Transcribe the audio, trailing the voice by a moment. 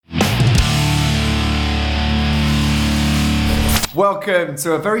Welcome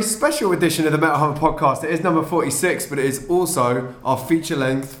to a very special edition of the Metal Hammer podcast. It is number 46, but it is also our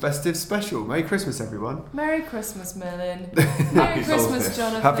feature-length festive special. Merry Christmas, everyone. Merry Christmas, Merlin. Merry Christmas,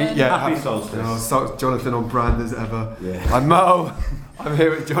 Jonathan. Happy solstice. Oh, Jonathan on brand as ever. Yeah. I'm Mo. I'm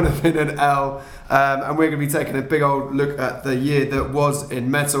here with Jonathan and Elle, and we're going to be taking a big old look at the year that was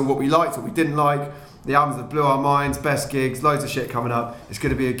in metal, what we liked, what we didn't like, the albums that blew our minds, best gigs, loads of shit coming up. It's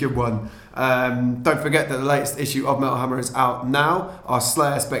going to be a good one. Don't forget that the latest issue of Metal Hammer is out now, our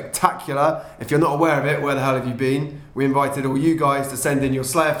Slayer Spectacular. If you're not aware of it, where the hell have you been? We invited all you guys to send in your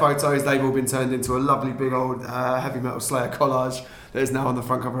Slayer photos. They've all been turned into a lovely big old heavy metal Slayer collage that is now on the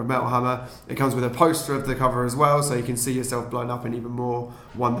front cover of Metal Hammer. It comes with a poster of the cover as well, so you can see yourself blown up in even more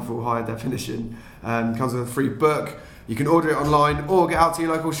wonderful higher definition. It comes with a free book. You can order it online or get out to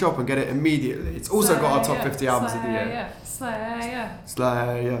your local shop and get it immediately. It's also got our top 50 albums of the year. Slayer.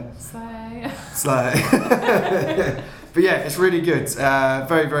 But yeah, it's really good.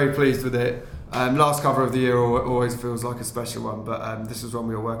 Very, very pleased with it. Last cover of the year always feels like a special one, but this was one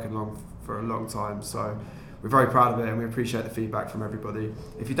we were working on for a long time, so we're very proud of it and we appreciate the feedback from everybody.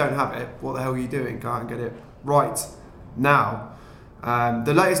 If you don't have it, what the hell are you doing? Go out and get it right now.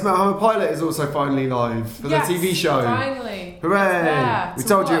 The latest Metal Hammer pilot is also finally live for the TV show. Finally! Hooray! Yeah, we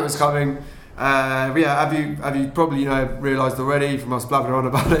told you it was coming. Have you probably realised already from us blabbering on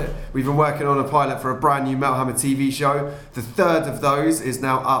about it? We've been working on a pilot for a brand new Metal Hammer TV show. The third of those is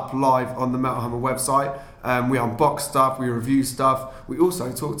now up live on the Metal Hammer website. We unbox stuff, we review stuff. We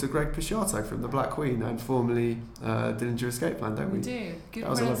also talked to Greg Pisciato from the Black Queen and formerly Dillinger Escape Plan, don't we? We do. Good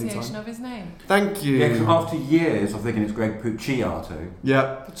pronunciation of his name. Thank you. Yeah, because after years of thinking it's Greg Pucciato.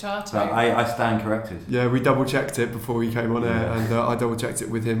 Yeah. Pucciato. I stand corrected. Yeah, we double checked it before he came on air, and I double checked it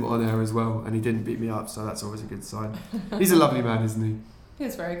with him on air as well, and he didn't beat me up, so that's always a good sign. He's a lovely man, isn't he? He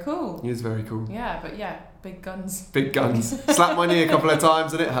is very cool. He is very cool. Yeah, but big guns. Big guns. Slapped my knee a couple of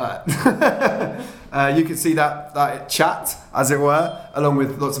times and it hurt. You can see that chat, as it were, along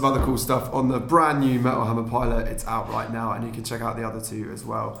with lots of other cool stuff on the brand new Metal Hammer pilot. It's out right now, and you can check out the other two as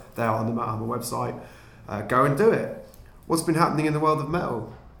well. They are on the Metal Hammer website. Go and do it. What's been happening in the world of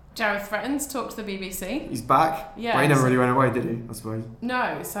metal? Jered Threatin's talked to the BBC. He's back? Yeah. But he never really went away, did he, I suppose?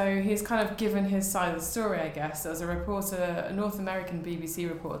 No, so he's kind of given his side of the story, I guess. There was a reporter, a North American BBC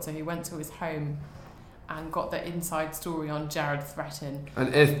reporter, who went to his home and got the inside story on Jered Threatin.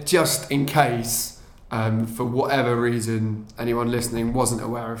 And if just in case, for whatever reason, anyone listening wasn't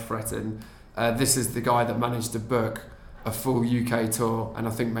aware of Threatin, this is the guy that managed to book a full UK tour, and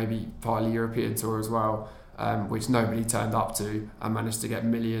I think maybe partly European tour as well, which nobody turned up to, and managed to get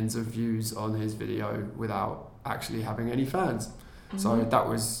millions of views on his video without actually having any fans. Mm-hmm. So that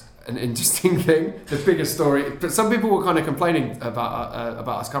was an interesting thing. The biggest story, but some people were kind of complaining about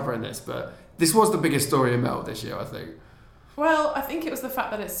us covering this, but this was the biggest story in metal this year, I think. Well, I think it was the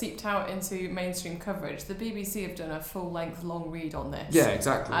fact that it seeped out into mainstream coverage. The BBC have done a full-length long read on this. Yeah,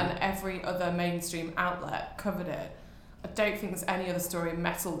 exactly. And every other mainstream outlet covered it. I don't think there's any other story in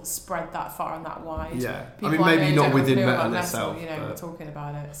metal that spread that far and that wide. Yeah, People I mean, maybe not within metal itself. But We're talking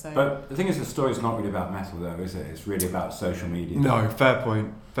about it. So. But the thing is, the story's not really about metal, though, is it? It's really about social media. No, fair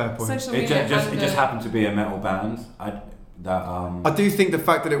point. Social It media just happened to be a metal band. I do think the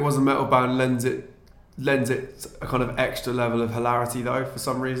fact that it was a metal band lends it a kind of extra level of hilarity, though, for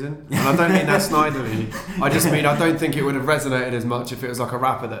some reason. And I don't mean that snidely. I just mean I don't think it would have resonated as much if it was like a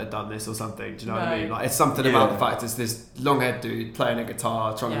rapper that had done this or something. Do you know what I mean? Like, it's something about the fact it's this long-haired dude playing a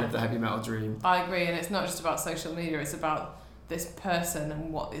guitar trying to live the heavy metal dream. I agree, and it's not just about social media, it's about this person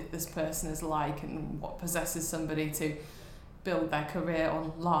and what this person is like and what possesses somebody to build their career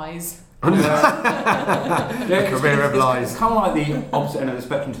on lies. Career of lies. It's kind of like the opposite end of the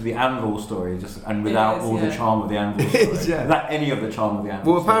spectrum to the Anvil story, and without the charm of the Anvil story. Without any of the charm of the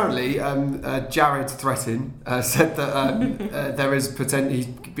Anvil story. Well, apparently, Jered Threatin said that there is he's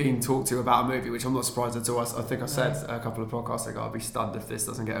being talked to about a movie, which I'm not surprised at all. I think I said a couple of podcasts ago, I'll be stunned if this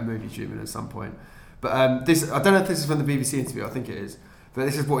doesn't get a movie treatment at some point. But I don't know if this is from the BBC interview, I think it is. But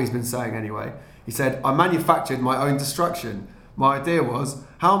this is what he's been saying anyway. He said, "I manufactured my own destruction. My idea was,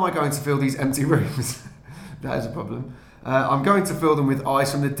 how am I going to fill these empty rooms?" That is a problem. "I'm going to fill them with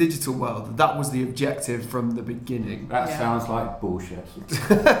eyes from the digital world. That was the objective from the beginning." That sounds like bullshit.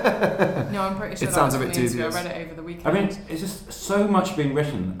 No, I'm pretty sure it sounds a bit dubious. I read it over the weekend. I mean, it's just so much being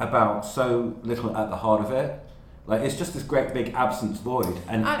written about so little at the heart of it. Like, it's just this great big absence void,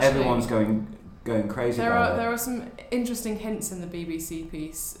 and everyone's going crazy about it. There are some interesting hints in the BBC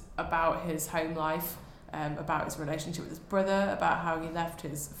piece about his home life. About his relationship with his brother, about how he left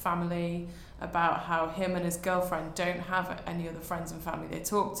his family, about how him and his girlfriend don't have any other friends and family they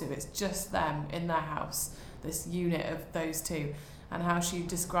talk to. It's just them in their house. this unit of those two, and how she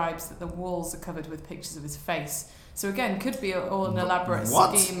describes that the walls are covered with pictures of his face. So again, could be all an elaborate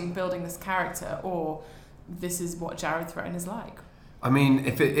scheme building this character, or this is what Jered Threatin is like. I mean,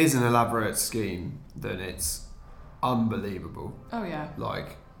 if it is an elaborate scheme, then it's unbelievable. Oh yeah.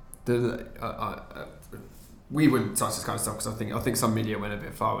 Like, we wouldn't touch this kind of stuff because I think some media went a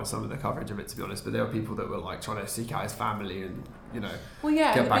bit far with some of the coverage of it, to be honest. But there were people that were like trying to seek out his family and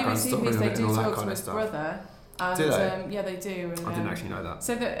get background story of it and they do all that talk kind to of his stuff. brother. And, do they? Yeah, they do. And, I didn't actually know that.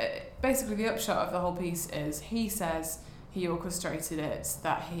 So basically the upshot of the whole piece is he says he orchestrated it,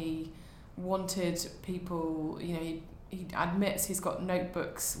 that he wanted people, he admits he's got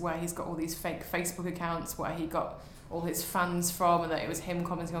notebooks where he's got all these fake Facebook accounts where he got all his fans from, and that it was him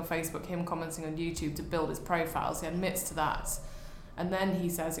commenting on Facebook, him commenting on YouTube to build his profiles. He admits to that. And then he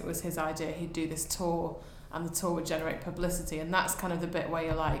says it was his idea, he'd do this tour, and the tour would generate publicity. And that's kind of the bit where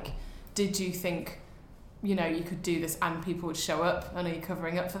you're like, did you think, you could do this and people would show up, and are you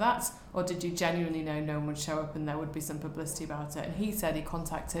covering up for that? Or did you genuinely know no one would show up and there would be some publicity about it? And he said he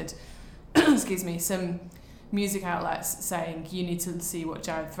contacted, some music outlets saying, you need to see what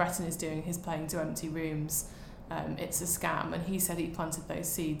Jered Threatin is doing, he's playing to empty rooms. It's a scam, and he said he planted those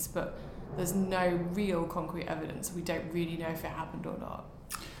seeds, but there's no real concrete evidence. We don't really know if it happened or not.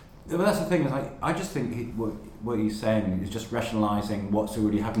 Well, that's the thing. I just think what he's saying is just rationalising what's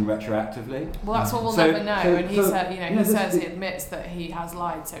already happened retroactively. Well, that's what we'll never know. And he said, he says he admits that he has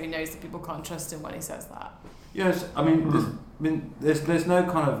lied, so he knows that people can't trust him when he says that. Yes, there's no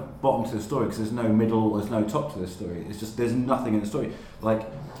kind of bottom to the story because there's no middle, there's no top to the story. It's just there's nothing in the story. Like,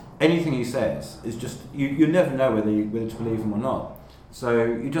 anything he says is just you never know whether to believe him or not. So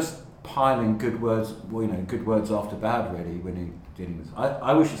you just piling good words, good words after bad, really, when you're dealing with.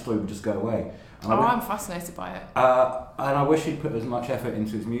 I wish the story would just go away. I'm fascinated by it. And I wish he'd put as much effort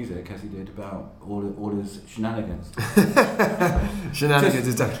into his music as he did about all his shenanigans. Shenanigans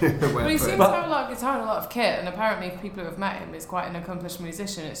is definitely a word. Well, he seems to have a lot of guitar and a lot of kit, and apparently people who have met him is quite an accomplished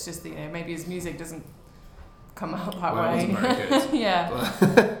musician. It's just that maybe his music doesn't come out that way. It wasn't very good. Yeah.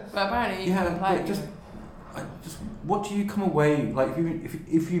 But apparently you can play. Just what do you come away like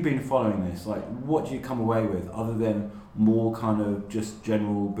if you've been following this? Like, what do you come away with other than more kind of just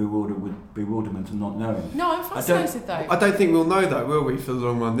general bewilderment and not knowing? No, I'm fascinated though. I don't think we'll know though, will we? For the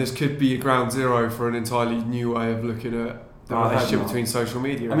long run, this could be a ground zero for an entirely new way of looking at the relationship between social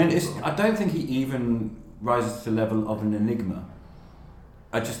media. I mean, I don't think he even rises to the level of an enigma.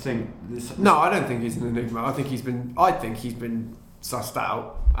 I just think No, I don't think he's an enigma. I think he's been sussed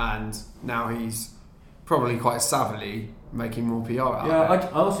out, and now he's probably quite savvily making more PR out of it.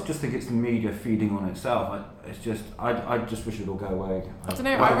 I also just think it's the media feeding on itself. I just wish it would all go away. I don't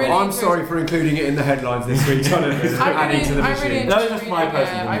know. I'm sorry for including it in the headlines this week, Jonathan. I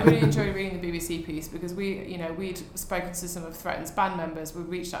really enjoyed reading the BBC piece because we'd spoken to some of Threatin's band members. We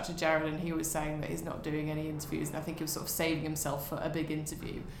reached out to Jered, and he was saying that he's not doing any interviews, and I think he was sort of saving himself for a big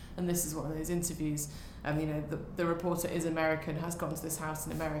interview. And this is one of those interviews. The reporter is American, has gone to this house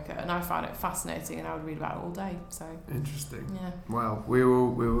in America, and I found it fascinating, and I would read about it all day. So interesting. Yeah. Well, we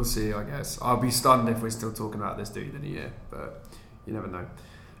will see. I guess I'll be stunned if we're still talking about this dude in a year, but you never know.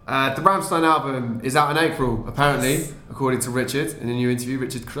 The Rammstein album is out in April, apparently, yes. According to Richard in a new interview.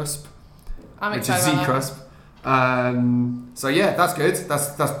 Richard Krusp. I'm excited about Krusp. So yeah, that's good.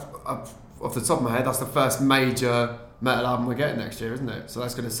 That's off the top of my head. That's the first major metal album we're getting next year, isn't it? So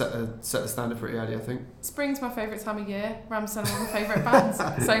that's going to set the standard pretty early, I think. Spring's my favourite time of year. Rammstein are one of my favourite bands.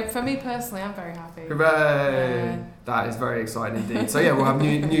 So for me personally, I'm very happy. Hooray! That is very exciting indeed. So yeah, we'll have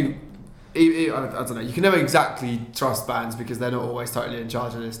new. I don't know. You can never exactly trust bands because they're not always totally in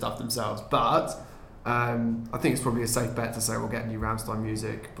charge of this stuff themselves. But I think it's probably a safe bet to say we'll get new Rammstein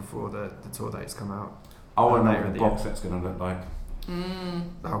music before the tour dates come out. I want to know what the box set's going to look like.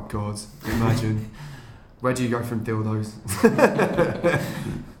 Oh God! Imagine. Where do you go from dildos?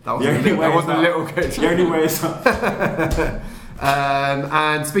 that wasn't a little good. The only way is up.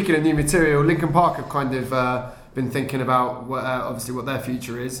 And speaking of new material, Linkin Park have kind of been thinking about obviously what their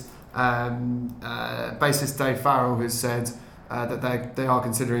future is. Bassist Dave Farrell has said that they are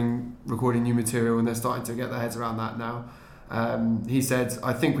considering recording new material, and they're starting to get their heads around that now. He said,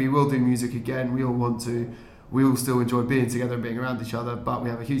 "I think we will do music again. We all want to. We all still enjoy being together and being around each other, but we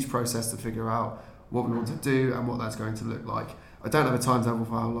have a huge process to figure out what we want to do and what that's going to look like. I don't have a timetable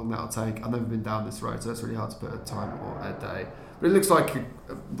for how long that'll take. I've never been down this road, so it's really hard to put a time or a day. But it looks like,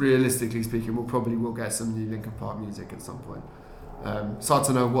 realistically speaking, we'll get some new Linkin Park music at some point. It's hard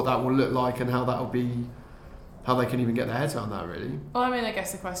to know what that will look like and how they can even get their heads around that, really. Well, I mean, I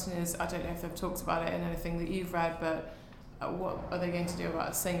guess the question is, I don't know if they've talked about it in anything that you've read, but what are they going to do about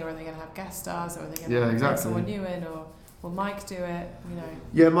a singer? Are they going to have guest stars, or are they going to exactly. bring someone new in, or will Mike do it? You know.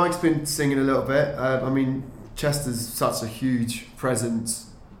 Yeah, Mike's been singing a little bit. I mean, Chester's such a huge presence,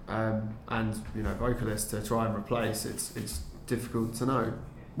 and vocalist to try and replace. It's difficult to know.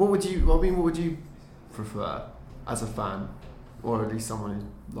 What would you prefer as a fan, or at least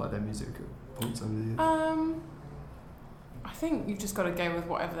someone who liked their music at points over the years? I think you've just got to go with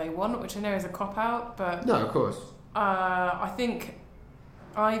whatever they want, which I know is a cop-out, but... No, of course. I think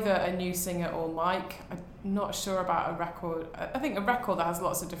either a new singer or Mike. I'm not sure about a record. I think a record that has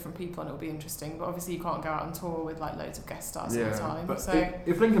lots of different people on it will be interesting, but obviously you can't go out on tour with like loads of guest stars all the time. But so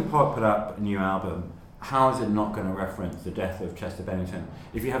if Linkin Park put out a new album, how is it not going to reference the death of Chester Bennington?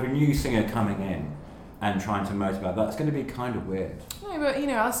 If you have a new singer coming in and trying to motivate, that's going to be kind of weird. No, but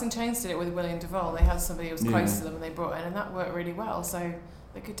Alice in Chains did it with William DuVall. They had somebody who was close to them and they brought in, and that worked really well. So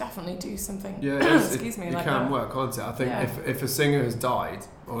they could definitely do something. Yeah, excuse me. It like can that. work, can't it? I think if a singer has died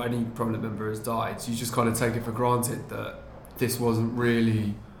or any prominent member has died, you just kind of take it for granted that this wasn't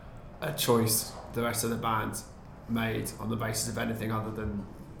really a choice the rest of the band made on the basis of anything other than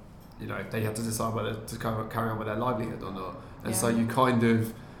they had to decide whether to carry on with their livelihood or not. And so you kind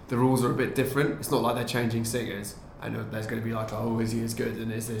of, the rules are a bit different. It's not like they're changing singers and there's going to be like, oh, is he as good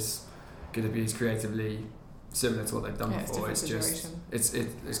and is this going to be as creatively similar to what they've done before? It's just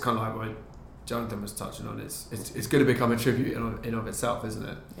it's kind of like what Jonathan was touching on. It's going to become a tribute in of itself, isn't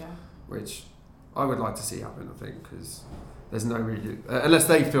it? Yeah. Which I would like to see happen. I think because there's no really unless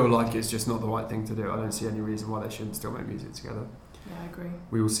they feel like it's just not the right thing to do. I don't see any reason why they shouldn't still make music together. Yeah, I agree.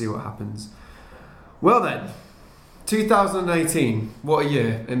 We will see what happens. Well then, 2018. What a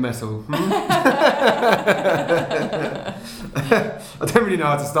year in metal. I don't really know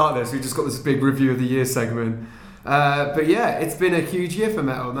how to start this. We just got this big review of the year segment. But yeah, it's been a huge year for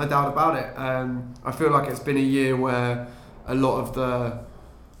metal, no doubt about it. I feel like it's been a year where a lot of the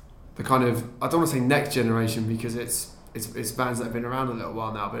kind of, I don't want to say next generation because it's bands that have been around a little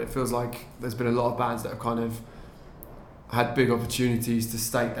while now, but it feels like there's been a lot of bands that have kind of had big opportunities to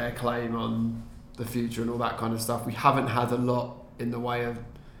stake their claim on the future and all that kind of stuff. We haven't had a lot in the way of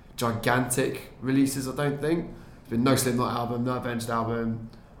gigantic releases, I don't think. There's been no Slipknot album, no Avenged album,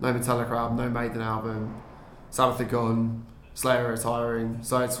 no Metallica album, no Maiden album, Sabbath are gone, Slayer are retiring.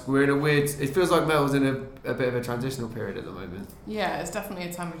 So we're in a weird, it feels like metal's in a bit of a transitional period at the moment. Yeah, it's definitely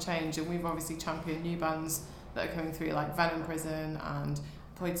a time of change, and we've obviously championed new bands that are coming through, like Venom Prison and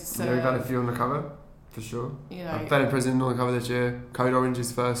Points of Serve. Yeah, we've had a few on the cover, for sure. Venom Prison on the cover this year, Code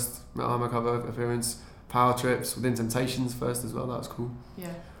Orange's first Metal Hammer cover appearance, Power Trips, Within Temptations first as well, that was cool.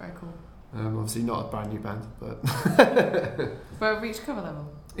 Yeah, very cool. Obviously not a brand new band, but... But reach cover level.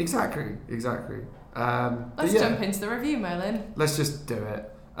 Exactly. Let's jump into the review, Merlin. Let's just do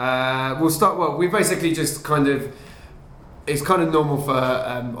it. We'll start. Well, we basically just kind of. It's kind of normal for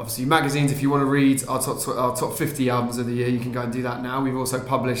obviously magazines. If you want to read our top 50 albums of the year, you can go and do that now. We've also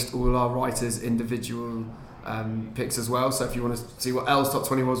published all our writers' individual picks as well. So if you want to see what Elle's top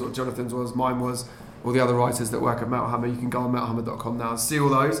 20 was, what Jonathan's was, mine was, all the other writers that work at Metal Hammer, you can go on metalhammer.com now and see all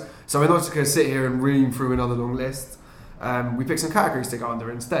those. So we're not just going to sit here and ream through another long list. We picked some categories to go under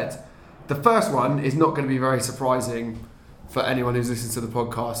instead. The first one is not going to be very surprising for anyone who's listened to the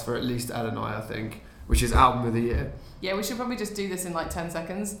podcast, for at least Elle and I think, which is album of the year. Yeah, we should probably just do this in like 10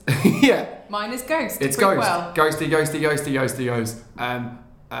 seconds. Yeah. Mine is Ghost. It's Ghost. Well. Ghosty.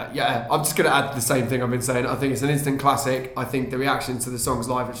 Yeah, I'm just going to add the same thing I've been saying. I think it's an instant classic. I think the reaction to the songs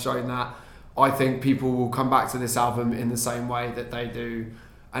live has shown that. I think people will come back to this album in the same way that they do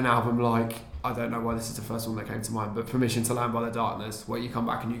an album like, I don't know why this is the first one that came to mind, but Permission to Land by the Darkness, where you come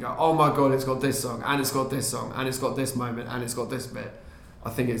back and you go, oh my god, it's got this song, and it's got this song, and it's got this moment, and it's got this bit. I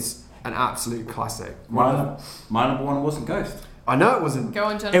think it's an absolute classic. My number one wasn't Ghost. I know it wasn't. Go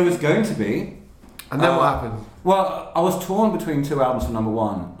on, Jonathan. It was going to be. And then what happened? Well, I was torn between two albums for number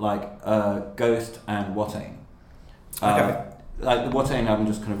one, like Ghost and Watain. Okay. Like the Watain album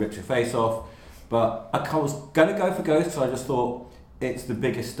just kind of ripped your face off, but I was going to go for Ghost, so I just thought, it's the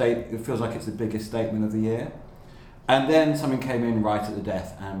biggest it feels like it's the biggest statement of the year. And then something came in right at the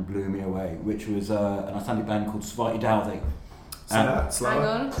death and blew me away, which was an Icelandic band called Svarti Dalvi. Hang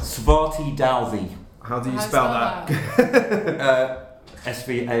on. Svarti Dalvi. How do you spell that?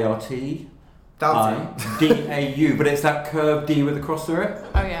 Svarti Dalvi. D-A-U, but it's that curved D with a cross through it.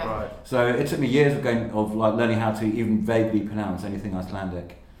 Oh yeah. Right. So it took me years of learning how to even vaguely pronounce anything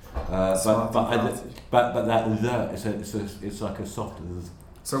Icelandic. But that it's like a soft.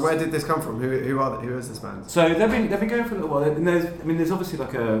 So where did this come from? Who is this band? So they've been going for a little while. And there's obviously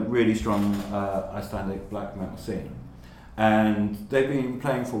like a really strong Icelandic black metal scene, and they've been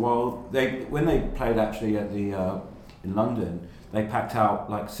playing for a while. When they played actually at the in London, they packed out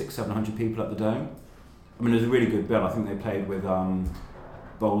like 600-700 people at the Dome. I mean, it was a really good bill. I think they played with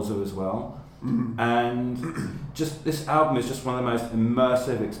Bolzer as well. And just this album is just one of the most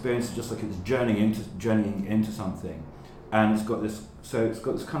immersive experiences, just like it's journeying into something. And it's got this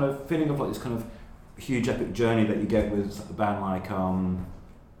kind of feeling of like this kind of huge epic journey that you get with a band like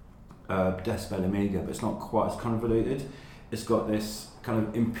Decibel Amiga, but it's not quite as convoluted. It's got this kind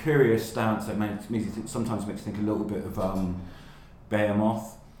of imperious stance that sometimes makes you think a little bit of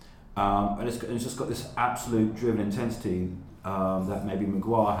Behemoth. And it's just got this absolute driven intensity that maybe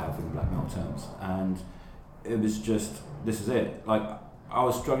Maguire have in black metal terms. And it was just, this is it. Like, I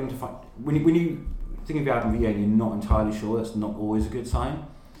was struggling to find, when you think of the album of the year and you're not entirely sure, that's not always a good sign.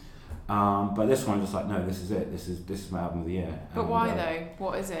 But this one, I'm just like, no, this is it. This is my album of the year. But why though?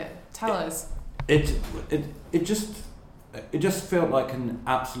 What is it? Tell us. It just felt like an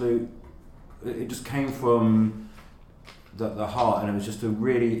absolute. It just came from the heart, and it was just a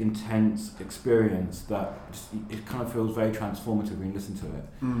really intense experience that it kind of feels very transformative when you listen to it.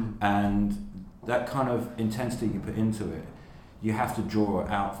 And that kind of intensity you put into it, you have to draw it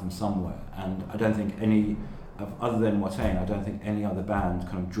out from somewhere. And I don't think other than Watain, I don't think any other band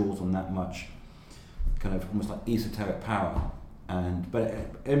kind of draws on that much kind of almost like esoteric power. But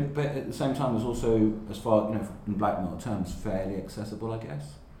at the same time, it's also, as far, you know, in black metal terms, fairly accessible, I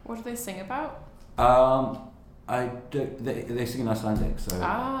guess. What do they sing about? They sing in Icelandic, so.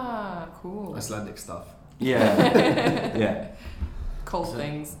 Cool. Icelandic stuff. Yeah, yeah. Cold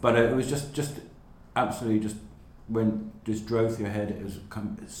things. But it was just absolutely just drove through your head. It was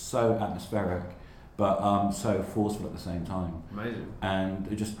so atmospheric, but so forceful at the same time. Amazing. And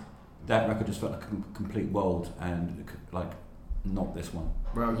that record just felt like a complete world, and like not this one.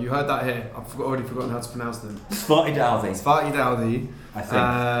 Well, you heard that here. I've already forgotten how to pronounce them. Svarti Daldi. Svarti Daldi. I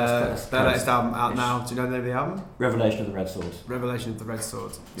think. Their latest album out now. Do you know the name of the album? Revelation of the Red Sword. Revelation of the Red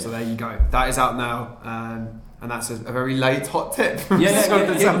Sword. Yeah. So there you go. That is out now, and that's a very late hot tip. It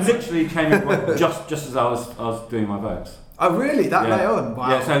literally came in just as I was doing my votes. Oh really? That late on? Wow.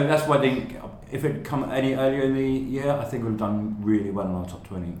 Yeah. So that's why if it had come any earlier in the year, I think we'd have done really well in our top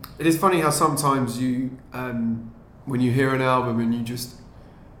 20. It is funny how sometimes you, when you hear an album and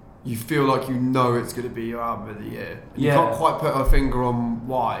you feel like you know it's going to be your album of the year. And you can't quite put a finger on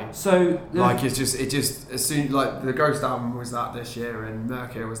why. So like it just as soon, like the Ghost album was that this year and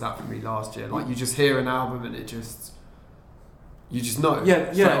Mercury was that for me last year. Like you just hear an album and you just know.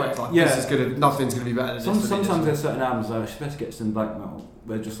 This is gonna, nothing's gonna be better than this. Sometimes there's certain albums that especially gets in black metal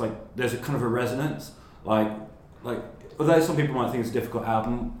where just like there's a kind of a resonance. Like although some people might think it's a difficult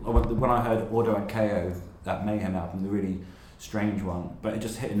album, when I heard Ordo and KO, that Mayhem album, the really strange one, but it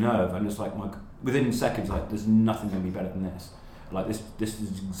just hit a nerve, and it's like within seconds, like there's nothing going to be better than this. Like this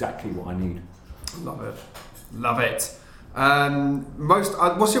is exactly what I need. Love it.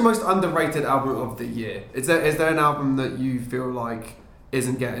 What's your most underrated album of the year? Is there an album that you feel like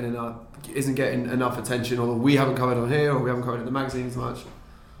isn't getting enough attention, or that we haven't covered on here, or we haven't covered in the magazine as much?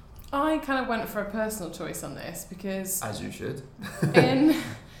 I kind of went for a personal choice on this because, as you should, in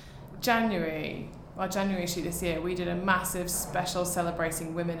January issue this year, we did a massive special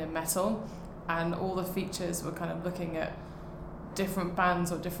celebrating women in metal, and all the features were kind of looking at different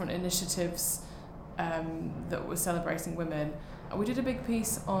bands or different initiatives that were celebrating women. And we did a big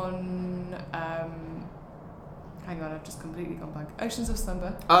piece on hang on, I've just completely gone blank. Oceans of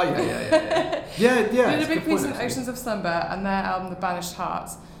Slumber. Oh yeah. We did a big piece on Oceans of Slumber and their album The Banished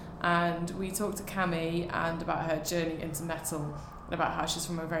Heart, and we talked to Cami and about her journey into metal, and about how she's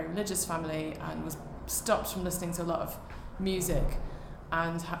from a very religious family and was stopped from listening to a lot of music,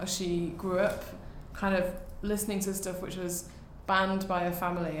 and how she grew up kind of listening to stuff which was banned by her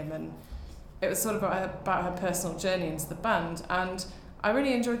family, and then it was sort of about her personal journey into the band. And I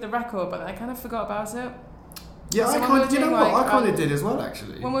really enjoyed the record, but I kind of forgot about it. Yeah, so I kind of did as well,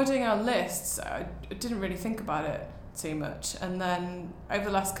 actually. When we were doing our lists, I didn't really think about it too much, and then over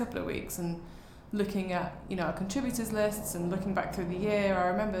the last couple of weeks and looking at, you know, our contributors lists and looking back through the year, I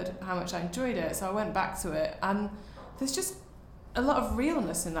remembered how much I enjoyed it, so I went back to it, and there's just a lot of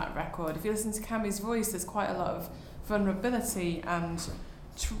realness in that record. If you listen to Cami's voice, there's quite a lot of vulnerability and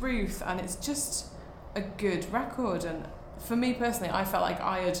truth, and it's just a good record. And for me personally, I felt like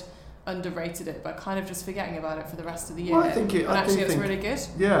I had underrated it, but kind of just forgetting about it for the rest of the year. Well, it was really good.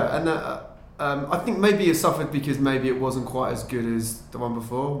 Yeah, and I think maybe it suffered because maybe it wasn't quite as good as the one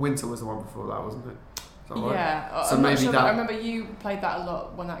before. Winter was the one before that, wasn't it? Is that right? Yeah, so I'm maybe not sure, that. I remember you played that a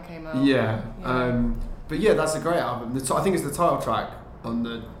lot when that came out. Yeah. But yeah, that's a great album. I think it's the title track. on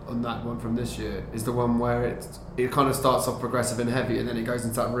that one from this year is the one where it kind of starts off progressive and heavy, and then it goes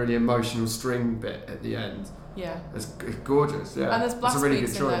into that really emotional string bit at the end. Yeah. It's gorgeous. Yeah. And there's blast really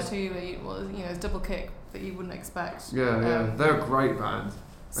beats in there too. There's double kick that you wouldn't expect. Yeah, they're a great band.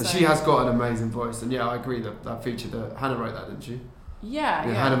 And she has got an amazing voice, and I agree that featured Hannah wrote that, didn't she? Yeah.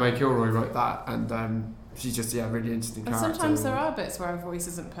 Hannah Mae Kilroy wrote that, and she's just really interesting character. And sometimes there are bits where her voice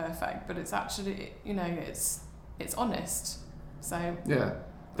isn't perfect, but it's actually it's honest. So yeah,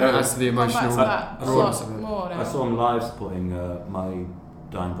 that adds to the emotional rawness of it. I saw them live supporting My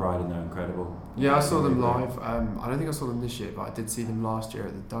Dying Bride, and they're incredible. Yeah, I saw them live. I don't think I saw them this year, but I did see them last year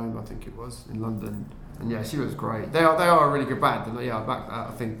at the Dome. I think it was in London. And she was great. They are a really good band, and I back that.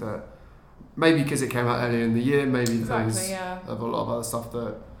 I think that maybe because it came out earlier in the year, maybe there was a lot of other stuff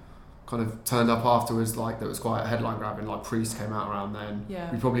that kind of turned up afterwards, like that was quite headline grabbing. Like Priest came out around then.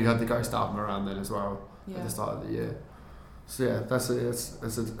 Yeah. We probably had the Ghost album around then as well at the start of the year. So that's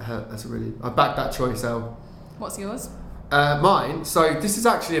a really. I back that choice, El. What's yours? Mine. So this is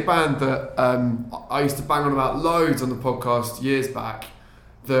actually a band that I used to bang on about loads on the podcast years back.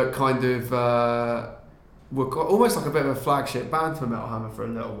 That kind of. Were almost like a bit of a flagship band for Metal Hammer for a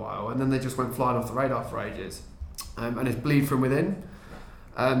little while, and then they just went flying off the radar for ages. And it's Bleed From Within.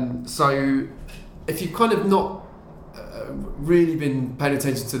 So if you've kind of not really been paying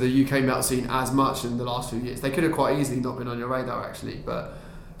attention to the UK metal scene as much in the last few years, they could have quite easily not been on your radar actually. But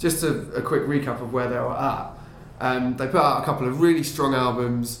just a quick recap of where they were at. They put out a couple of really strong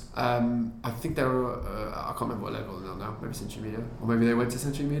albums. I think they were, I can't remember what label they're on now, maybe Century Media, or maybe they went to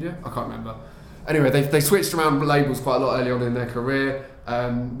Century Media, I can't remember. Anyway, they switched around labels quite a lot early on in their career.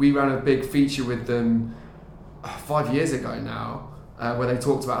 We ran a big feature with them 5 years ago now, where they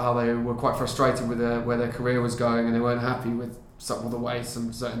talked about how they were quite frustrated with where their career was going, and they weren't happy with some of the way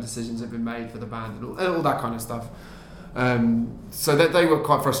some certain decisions had been made for the band and all that kind of stuff. So that they were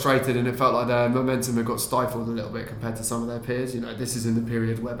quite frustrated, and it felt like their momentum had got stifled a little bit compared to some of their peers. This is in the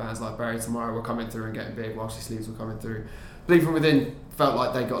period where bands like Bury Tomorrow were coming through and getting big, whilst the Sleeves were coming through. Bleed From Within felt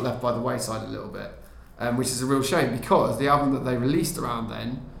like they got left by the wayside a little bit, which is a real shame, because the album that they released around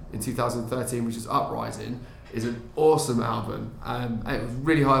then in 2013, which is Uprising, is an awesome album. It was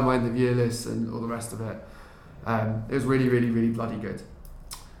really high on my end of year list and all the rest of it. It was really, really, really bloody good.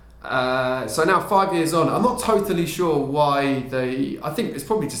 So now 5 years on, I'm not totally sure why I think it's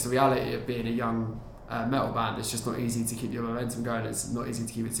probably just the reality of being a young metal band. It's just not easy to keep your momentum going. It's not easy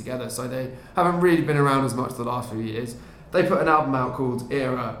to keep it together. So they haven't really been around as much the last few years. They put an album out called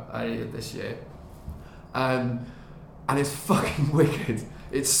Era earlier this year. And it's fucking wicked.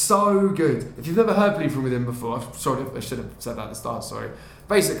 It's so good. If you've never heard Bleed From Within before, I should have said that at the start, sorry.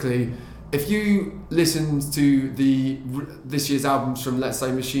 Basically, if you listened to this year's albums from, let's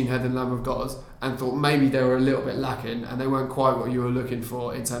say, Machine Head and Lamb of God, and thought maybe they were a little bit lacking and they weren't quite what you were looking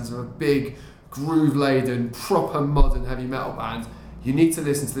for in terms of a big, groove-laden, proper modern heavy metal band, you need to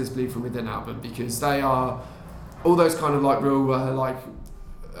listen to this Bleed From Within album, because they are all those kind of like real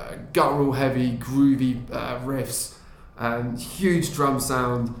guttural, heavy, groovy riffs, huge drum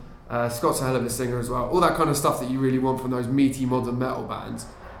sound. Scott's a hell of a singer as well. All that kind of stuff that you really want from those meaty modern metal bands.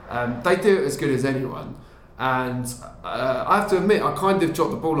 They do it as good as anyone. And I have to admit, I kind of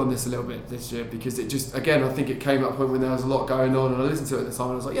dropped the ball on this a little bit this year, because it just, again, I think it came up when there was a lot going on, and I listened to it at the time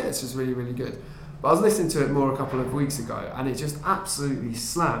and I was like, yeah, it's just really, really good. But I was listening to it more a couple of weeks ago, and it just absolutely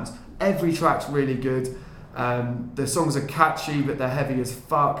slams. Every track's really good. The songs are catchy, but they're heavy as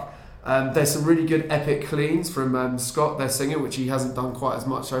fuck. There's some really good epic cleans from Scott, their singer, which he hasn't done quite as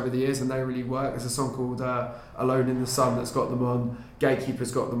much over the years, and they really work. There's a song called Alone in the Sun that's got them on.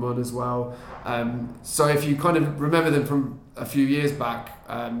 Gatekeeper's got them on as well. So if you kind of remember them from a few years back,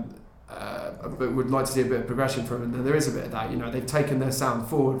 but would like to see a bit of progression from them, then there is a bit of that. They've taken their sound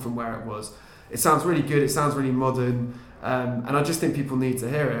forward from where it was. It sounds really good, it sounds really modern, and I just think people need to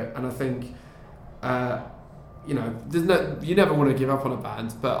hear it. And I think you never want to give up on a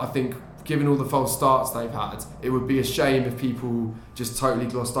band, but I think given all the false starts they've had, it would be a shame if people just totally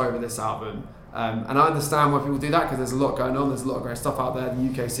glossed over this album. And I understand why people do that, because there's a lot going on, there's a lot of great stuff out there.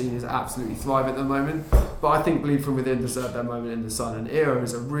 The UK scene is absolutely thriving at the moment, but I think Bleed From Within deserved their moment in the sun, and Era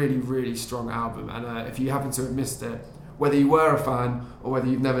is a really, really strong album. And if you happen to have missed it, whether you were a fan or whether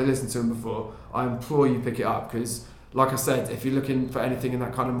you've never listened to them before, I implore you pick it up, because like I said, if you're looking for anything in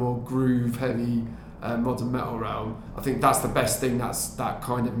that kind of more groove heavy modern metal realm, I think that's the best thing that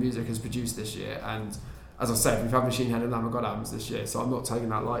kind of music has produced this year. And as I said, we've had Machine Head and Lamb of God albums this year, so I'm not taking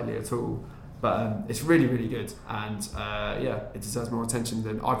that lightly at all. But it's really, really good, and it deserves more attention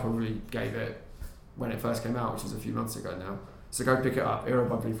than I probably gave it when it first came out, which was a few months ago now. So go pick it up. Era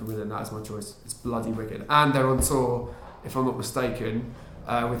by Bleed From Within, that is my choice. It's bloody wicked. And they're on tour if I'm not mistaken,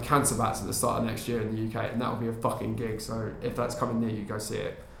 with Cancer Bats at the start of next year in the UK, and that will be a fucking gig. So if that's coming near you, go see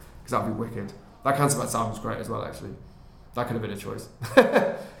it, because that'll be wicked. That Cancer Bats album's great as well, actually. That could have been a choice.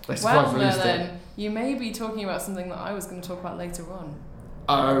 Well, Merlin, you may be talking about something that I was going to talk about later on.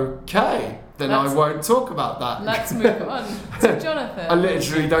 Okay, then I won't talk about that. Let's move on to Jonathan. I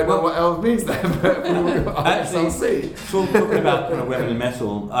literally don't know what else means there, but I'll see. Talking about kind of women in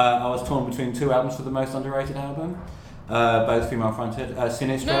metal, I was torn between two albums for the most underrated album, both female fronted.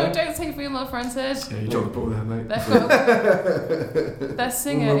 Sinistro. No, don't say female fronted. Yeah, you dropped the ball there, mate. Their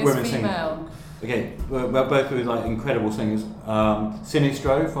singer is female. Okay, we're both with like incredible singers.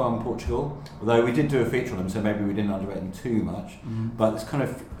 Sinistro from Portugal, although we did do a feature on them, so maybe we didn't underrate them too much. But it's kind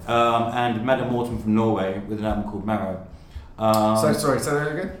of and Madame Morton from Norway with an album called Marrow. Sorry, say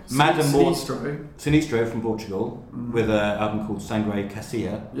that again. Madame Morton, Sinistro from Portugal with an album called Sangre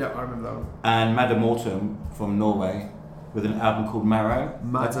Casilla. Yeah, I remember that one. And Madame Morton from Norway with an album called Marrow.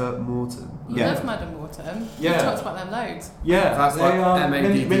 Madame Morton. You love Madame Morton. Yeah. You've talked about them loads. Yeah, that's like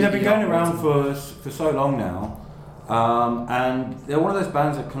they've been going around for so long now, and they're one of those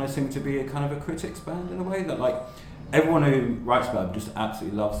bands that kind of seem to be a kind of a critics band in a way, that like everyone who writes about them just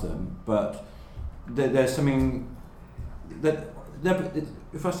absolutely loves them, but there's something that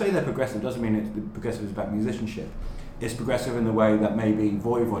if I say they're progressive, it doesn't mean it's progressive is about musicianship. It's progressive in the way that maybe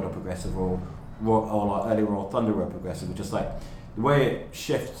Voivod are progressive, or like early Royal Thunder were progressive, which is like the way it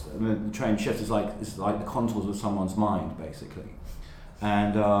shifts, the train shifts, is like the contours of someone's mind, basically.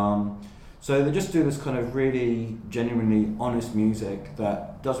 And so they just do this kind of really genuinely honest music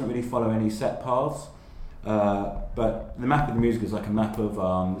that doesn't really follow any set paths. But the map of the music is like a map of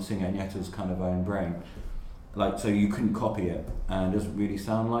the singer Agnieszka's kind of own brain. Like, so you couldn't copy it, and it doesn't really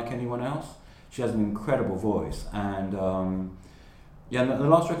sound like anyone else. She has an incredible voice, and yeah, and the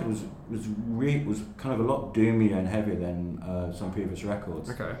last record was kind of a lot doomier and heavier than some previous records.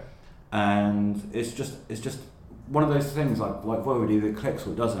 Okay. And it's just one of those things like Voivod, either it clicks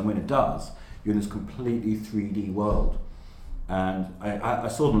or it doesn't. And when it does, you're in this completely 3D world. And I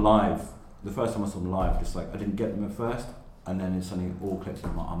saw them live. The first time I saw them live, just like I didn't get them at first, and then it suddenly all clicks,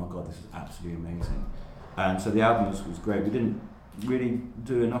 and I'm like, oh my god, this is absolutely amazing. And so the album was great. We didn't really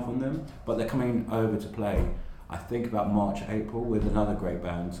do enough on them, but they're coming over to play, I think about March, April, with another great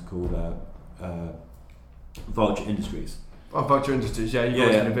band called Vulture Industries. Oh, Vulture Industries, yeah, you've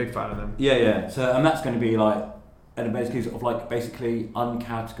always been a big fan of them. Yeah. So, and that's going to be like, and basically sort of like basically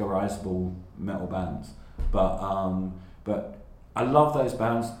uncategorizable metal bands, but I love those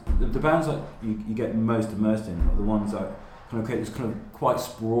bands. The bands that you get most immersed in are the ones that kind of create this kind of quite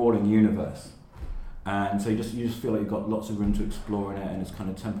sprawling universe. And so you just feel like you've got lots of room to explore in it, and it's kind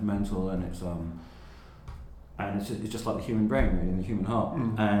of temperamental, and it's just like the human brain, really, and the human heart.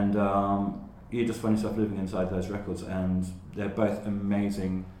 And you just find yourself living inside those records, and they're both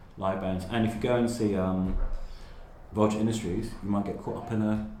amazing live bands. And if you go and see Vulture Industries, you might get caught up in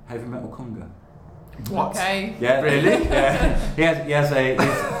a heavy metal conga. What? Okay. Yeah. Really? Yeah.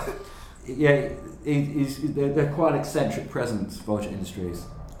 They're quite an eccentric presence, Vulture Industries.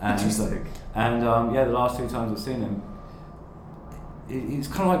 Interesting. And the last two times I've seen him, it's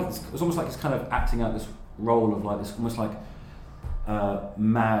kind of like it's almost like he's kind of acting out this role of like this almost like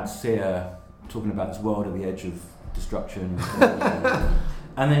mad seer talking about this world at the edge of destruction.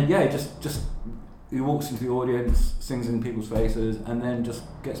 And then just he walks into the audience, sings in people's faces, and then just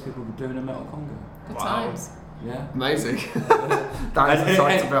gets people doing a metal conga. Good times. Yeah. Amazing. That is a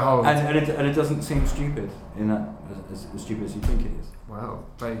sight to behold. And it doesn't seem stupid in that as stupid as you think it is. Wow,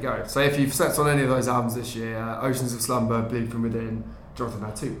 there you go. So if you've slept on any of those albums this year, Oceans of Slumber, Bleed From Within, Jonathan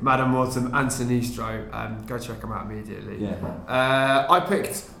had two, Madame Morton and Sinistro, go check them out immediately. Yeah. I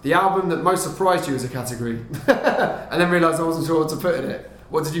picked the album that most surprised you as a category, and then realised I wasn't sure what to put in it.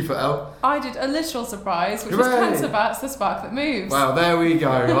 What did you put, Elle? I did a literal surprise, which was Cancer Bats, The Spark That Moves. Wow, there we go.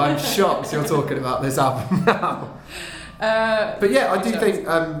 I'm shocked you're talking about this album now. But yeah, I do think,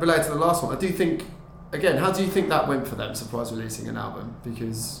 related to the last one, I do think, again, how do you think that went for them, surprise releasing an album?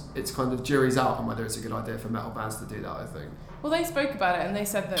 Because it's kind of jury's out on whether it's a good idea for metal bands to do that, I think. Well, they spoke about it, and they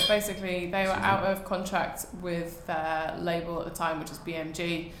said that basically they were out of contract with their label at the time, which was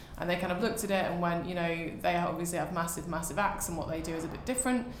BMG, and they kind of looked at it and went, they obviously have massive acts, and what they do is a bit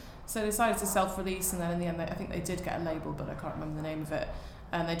different. So they decided to self-release, and then in the end, I think they did get a label, but I can't remember the name of it.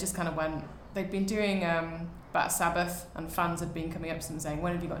 And they just kind of went, they'd been doing Bat Sabbath, and fans had been coming up to them saying,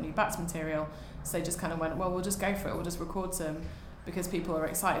 when have you got new Bats material? So they just kind of went, well, we'll just go for it, we'll just record some, because people are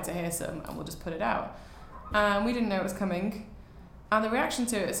excited to hear some, and we'll just put it out. And we didn't know it was coming. And the reaction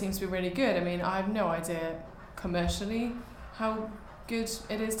to it seems to be really good. I mean, I have no idea commercially how good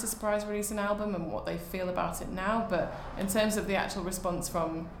it is to surprise release an album and what they feel about it now, but in terms of the actual response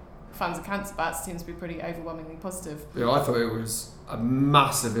from fans of Cancer Bats, it seems to be pretty overwhelmingly positive. Yeah, I thought it was a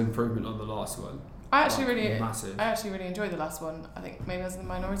massive improvement on the last one. I actually really enjoyed the last one. I think maybe I was in the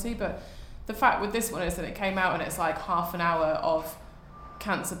minority, but the fact with this one is that it came out and it's like half an hour of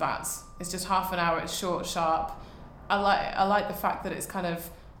Cancer Bats. It's just half an hour, it's short, sharp. I like the fact that it's kind of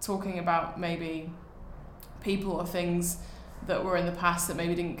talking about maybe people or things that were in the past that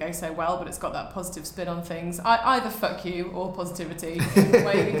maybe didn't go so well, but it's got that positive spin on things. Either fuck you or positivity,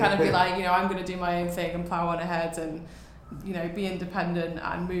 where you can kind of be like, you know, I'm going to do my own thing and plough on ahead and, you know, be independent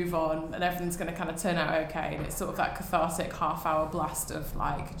and move on, and everything's going to kind of turn out okay. And it's sort of that cathartic half-hour blast of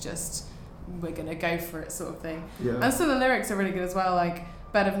like, just we're going to go for it sort of thing. Yeah. And some of the lyrics are really good as well, like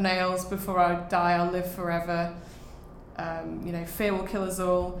bed of nails, before I die I'll live forever. You know, fear will kill us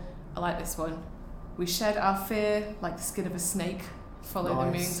all. I like this one. We shed our fear like the skin of a snake, follow the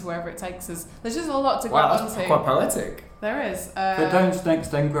moon to wherever it takes us. There's just a lot to grab onto. That's quite poetic. There is. But don't snakes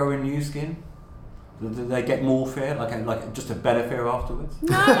then grow a new skin? Do they get more fear, like just a better fear afterwards?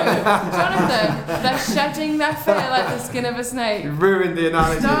 No, Jonathan, they're shedding their fear like the skin of a snake. You ruined the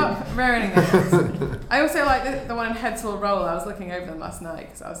analogy. Stop ruining it. I also like the one in Heads Will Roll. I was looking over them last night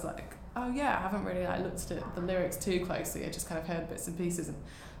because I was like, oh yeah, I haven't really like looked at the lyrics too closely. I just kind of heard bits and pieces. And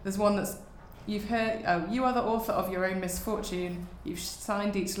there's one that's, you've heard, you are the author of your own misfortune. You've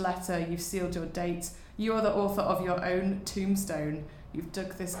signed each letter. You've sealed your date. You are the author of your own tombstone. You've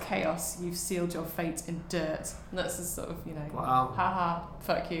dug this chaos. You've sealed your fate in dirt. And that's just sort of, you know, haha,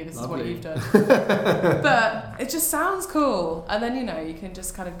 fuck you. This Lovely. is what you've done. But it just sounds cool. And then, you know, you can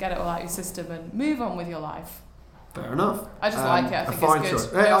just kind of get it all out of your system and move on with your life. Fair enough. I just like it. I think it's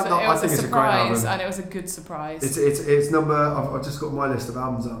good. Choice. It was a surprise, and it was a good surprise. It's number. I've just got my list of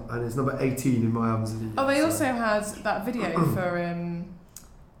albums up, and it's number 18 in my albums of the year. Oh, they also had that video for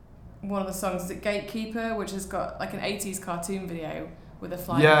one of the songs. Is it Gatekeeper, which has got like an 80s cartoon video with a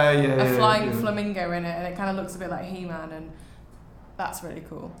flying flamingo in it, and it kind of looks a bit like He-Man, and that's really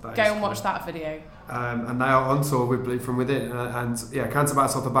cool. Go and watch that video. And they are on tour with Bleed From Within, and yeah, Cancer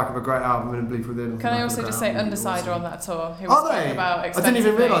Bats off the back of a great album, and Bleed From Within. Can I also just say Underside are on that tour? Who are they? About I didn't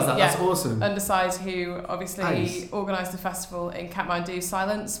even realise that. Yeah. That's awesome. Underside, who obviously organised a festival in Kathmandu,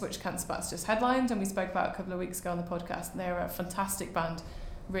 Silence, which Cancer Bats just headlined, and we spoke about a couple of weeks ago on the podcast. They're a fantastic band,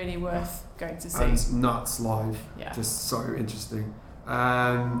 really worth going to see. And nuts live. Yeah. Just so interesting.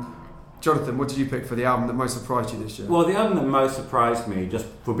 Jonathan, what did you pick for the album that most surprised you this year? Well, the album that most surprised me, just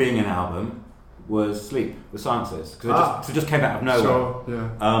for being an album, was Sleep, the Silences, because it just came out of nowhere. Sure,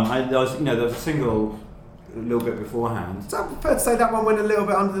 yeah. And there was a single a little bit beforehand. Is that fair to say that one went a little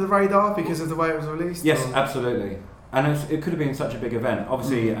bit under the radar because of the way it was released? Yes, absolutely. And it could have been such a big event.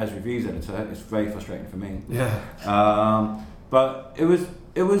 Obviously, as reviews editor, it's very frustrating for me. Yeah. But it was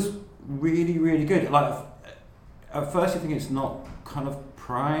really, really good. Like at first, you think it's not kind of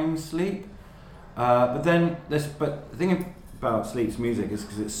prime Sleep, but the thing about Sleep's music is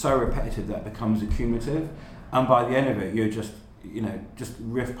because it's so repetitive that it becomes accumulative, and by the end of it, you're just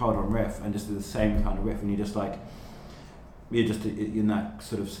riff part on riff and just do the same kind of riff, and you're just in that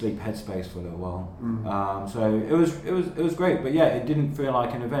sort of sleep headspace for a little while. So it was great, but yeah, it didn't feel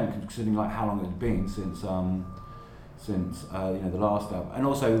like an event considering like how long it had been since the last album, and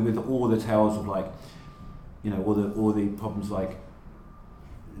also with all the tales of like, all the problems like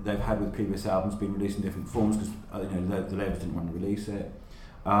they've had with previous albums being released in different forms because the labels didn't want to release it.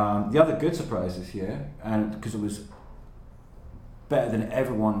 The other good surprise this year, and because it was better than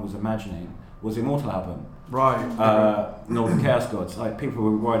everyone was imagining, was the Immortal album. Right. Northern Chaos Gods. Like people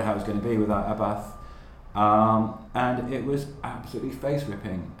were worried how it was going to be without Abath, and it was absolutely face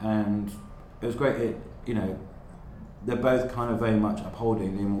ripping, and it was great. They're both kind of very much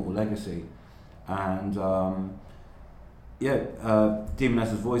upholding the Immortal legacy, and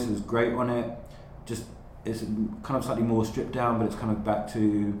Demoness's voice is great on it. Just it's kind of slightly more stripped down, but it's kind of back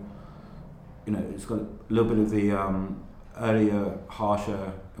to, it's got a little bit of the earlier,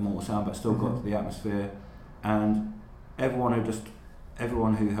 harsher Immortal sound, but still got the atmosphere. And everyone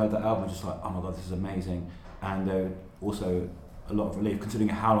who heard that album was just like, oh my god, this is amazing. And there also a lot of relief considering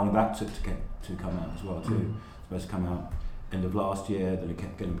how long that took to come out as well too. It's supposed to come out end of last year, then it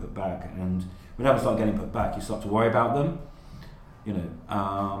kept getting put back, and when albums start getting put back, you start to worry about them.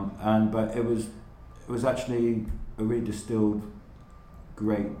 But it was actually a really distilled,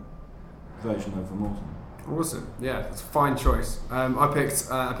 great version of Immortal. Awesome, yeah, it's a fine choice. I picked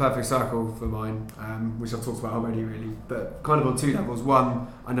A Perfect Circle for mine, which I've talked about already really, but kind of on two levels. One,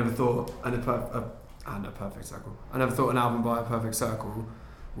 I never thought an album by A Perfect Circle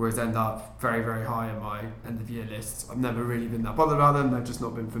whereas end up very, very high in my end of year lists. I've never really been that bothered about them, they've just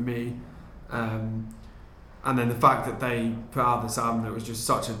not been for me. And then the fact that they put out this album that was just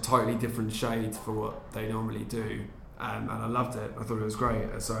such a totally different shade for what they normally do, and I loved it. I thought it was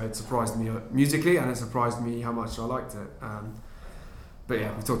great. So it surprised me musically, and it surprised me how much I liked it. But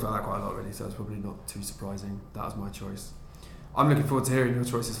yeah, we've talked about that quite a lot really, so it's probably not too surprising. That was my choice. I'm looking forward to hearing your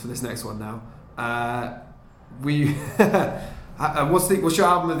choices for this next one now. What's your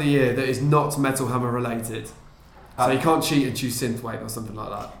album of the year that is not Metal Hammer related? So you can't cheat and choose synthwave or something like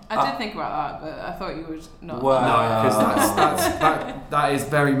that. I did think about that, but I thought you would not. Well, no, because that is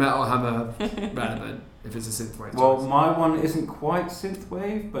very Metal Hammer relevant if it's a synthwave. Well, choice. my one isn't quite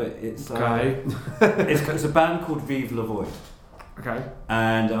synthwave, but it's okay. It's a band called Vive la Void. Okay.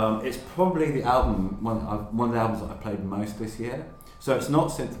 And it's probably the album one of the albums that I played most this year. So it's not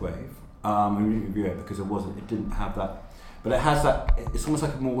synthwave. I didn't review it because it didn't have that, but it has that. It's almost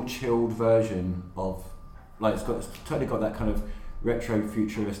like a more chilled version of. Like it's totally got that kind of retro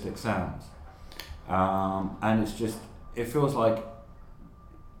futuristic sound, and it feels like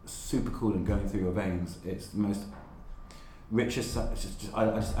super cool and going through your veins. It's the most richest. I just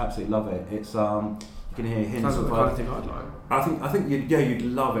absolutely love it. It's you can hear hints Sounds of like the kind of thing I'd like. I think you'd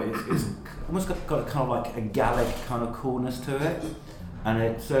love it. It's almost got a kind of like a Gallic kind of coolness to it, and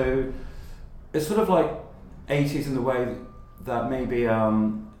it's sort of like 80s in the way that maybe.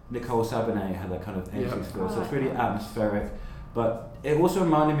 Nicole Sabanet had that kind of 80s feel, so it's really atmospheric, but it also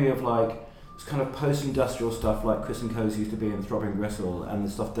reminded me of like this kind of post-industrial stuff like Chris and Cozy used to be in Throbbing Gristle, and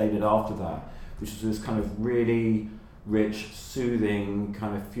the stuff they did after that, which is this kind of really rich, soothing,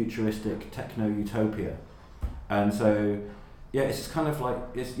 kind of futuristic techno-utopia. And so, yeah, it's just kind of like,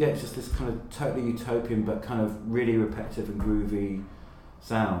 it's just this kind of totally utopian but kind of really repetitive and groovy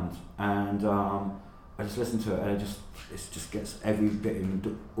sound, and I just listen to it and it just gets every bit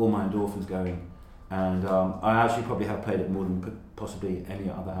in all my endorphins going, and I actually probably have played it more than possibly any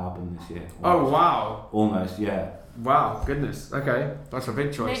other album this year. Oh wow! Almost, yeah. Wow, goodness. Okay, that's a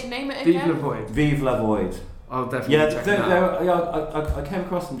big choice. Name it Vive again. la Void. Vive la Void. I'll definitely check it out. I came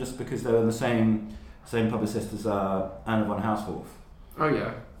across them just because they were the same publicist as Anna von Househoff. Oh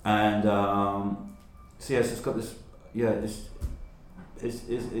yeah. And so yes, it's got this. Yeah,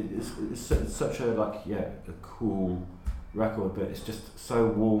 it's such a cool record, but it's just so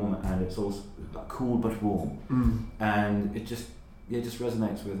warm, and it's also cool but warm, and it just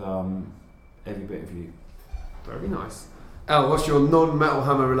resonates with every bit of you. Very nice. Elle, what's your non-Metal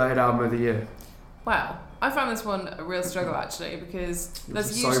Hammer related album of the year? Wow, I found this one a real struggle actually, because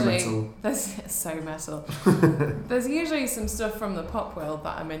there's so metal. There's usually some stuff from the pop world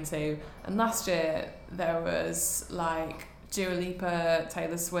that I'm into, and last year there was like Dua Lipa,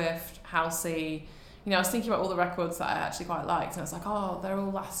 Taylor Swift, Halsey. I was thinking about all the records that I actually quite liked, and I was like, oh, they're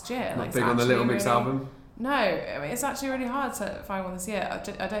all last year. Not big on the Little Mix album? No, I mean, it's actually really hard to find one this year. I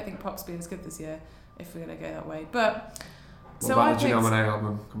don't think pop's been as good this year, if we're going to go that way. But what about the Janelle Monáe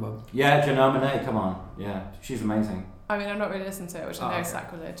album? Come on. Yeah, Janelle Monáe, come on. Yeah, she's amazing. I mean, I'm not really listening to it, which I know is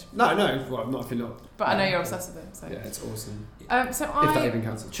sacrilege. No, well, not if you're not. But I know you're obsessed with it. So. Yeah, it's awesome. If that even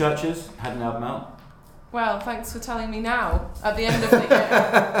counts. Churches had an album out. Well, thanks for telling me now, at the end of the year.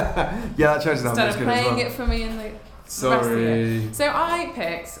 Yeah, that Churches album Instead is of good as well. playing it for me in the rest of the year. So I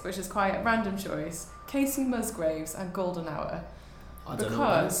picked, which is quite a random choice, Casey Musgraves and Golden Hour. I don't know.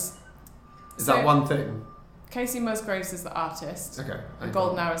 Because... Is that one thing? Casey Musgraves is the artist. Okay. And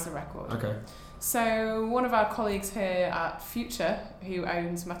Golden Hour is the record. Okay. So one of our colleagues here at Future, who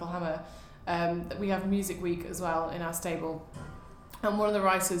owns Metal Hammer, we have Music Week as well in our stable. And one of the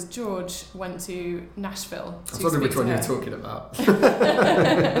writers, George, went to Nashville to I was wondering which one you were her. talking about.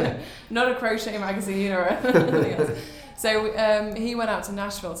 Not a crochet magazine or anything else. So he went out to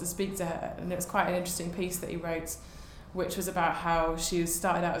Nashville to speak to her, and it was quite an interesting piece that he wrote, which was about how she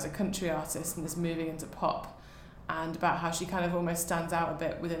started out as a country artist and is moving into pop, and about how she kind of almost stands out a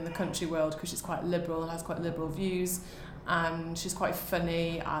bit within the country world because she's quite liberal and has quite liberal views, and she's quite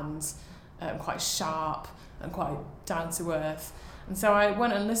funny and quite sharp and quite down to earth. And so I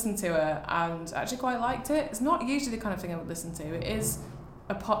went and listened to her and actually quite liked it. It's not usually the kind of thing I would listen to. It is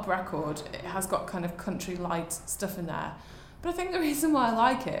a pop record. It has got kind of country light stuff in there. But I think the reason why I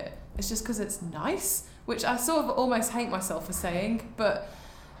like it is just because it's nice, which I sort of almost hate myself for saying. But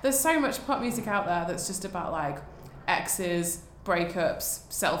there's so much pop music out there that's just about like exes, breakups,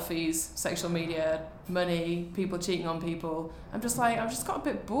 selfies, social media, money, people cheating on people. I've just got a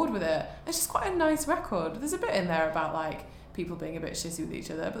bit bored with it. It's just quite a nice record. There's a bit in there about like people being a bit shitty with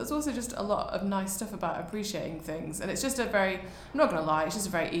each other, but there's also just a lot of nice stuff about appreciating things, and it's just I'm not gonna lie, it's just a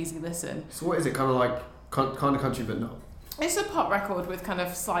very easy listen. So what is it, kind of like kind of country but not? It's a pop record with kind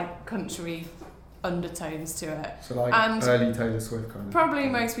of slight country undertones to it. So like And early Taylor Swift kind of. Probably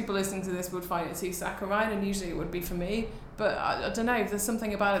most people listening to this would find it too saccharine, and usually it would be for me. But I don't know, there's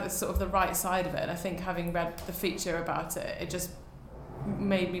something about it that's sort of the right side of it, and I think having read the feature about it, it just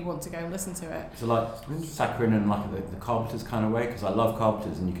made me want to go and listen to it. So like saccharine in like the Carpenters kind of way, because I love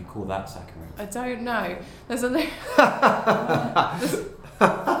Carpenters, and you could call that saccharine. I don't know. There's a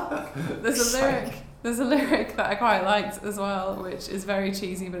lyric that I quite liked as well, which is very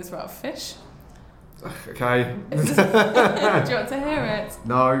cheesy, but it's about fish. Okay. Do you want to hear it?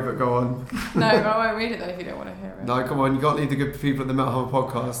 No, but go on. No, I won't read it then if you don't want to hear it. No, come on, you got to leave the good people at the Metal Hammer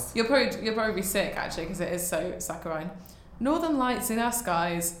podcast. You'll probably be sick actually, because it is so saccharine. Northern lights in our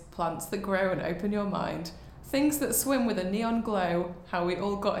skies, plants that grow and open your mind. Things that swim with a neon glow. How we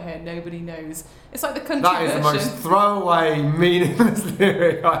all got here, nobody knows. It's like the country version. That is the most throwaway, meaningless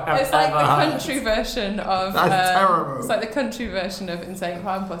lyric I have It's like ever the heard. country version of. That's terrible. It's like the country version of Insane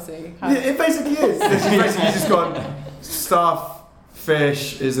Clown Posse. Yeah, it basically is. It's basically just gone. Stuff,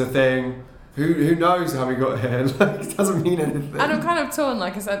 fish is a thing. Who knows how we got here? Like, it doesn't mean anything. And I'm kind of torn,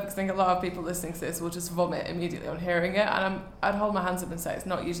 like I said, because I think a lot of people listening to this will just vomit immediately on hearing it. And I'd hold my hands up and say it's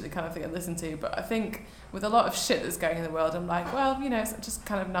not usually the kind of thing I listen to. But I think with a lot of shit that's going in the world, I'm like, well, you know, it's just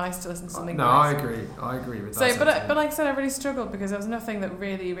kind of nice to listen to something. No, nice. I agree with So, that. but like I said, I really struggled because there was nothing that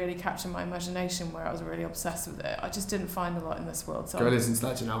really, really captured my imagination where I was really obsessed with it. I just didn't find a lot in this world. So go listen to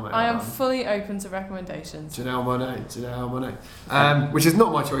that Janelle Monáe. I am fully open to recommendations. Janelle Monáe. Which is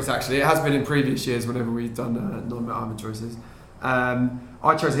not my choice actually. It has been in previous years whenever we've done non-Metal Hammer choices.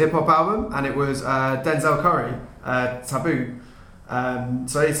 I chose a hip hop album and it was Denzel Curry, Taboo.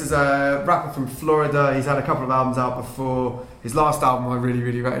 So this is a rapper from Florida. He's had a couple of albums out before. His last album I really,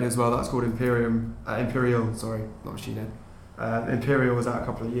 really rated as well. That's called Imperial. Sorry, not Machine Head. Imperial was out a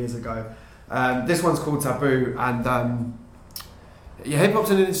couple of years ago. This one's called Taboo, and yeah, hip hop's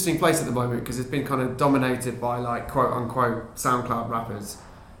in an interesting place at the moment because it's been kind of dominated by like quote unquote SoundCloud rappers,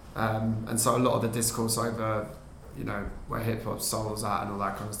 and so a lot of the discourse over, you know, where hip hop's soul's at and all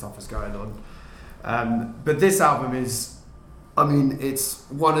that kind of stuff is going on. But this album is, I mean, it's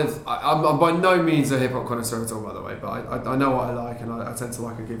one of, I'm by no means a hip hop connoisseur at all, by the way, but I know what I like, and I tend to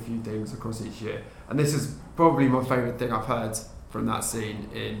like a good few things across each year. And this is probably my favourite thing I've heard from that scene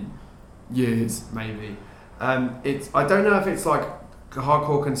in years, maybe. I don't know if it's like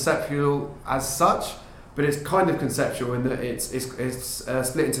hardcore conceptual as such, but it's kind of conceptual in that it's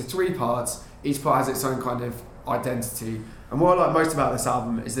split into 3 parts. Each part has its own kind of identity. And what I like most about this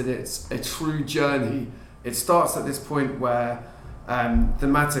album is that it's a true journey. It starts at this point where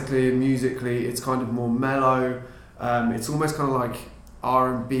thematically and musically it's kind of more mellow. It's almost kind of like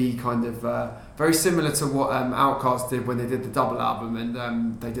R&B kind of, very similar to what Outkast did when they did the double album,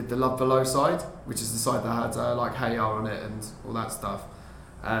 and they did the Love Below side, which is the side that had like Hey Ya on it and all that stuff.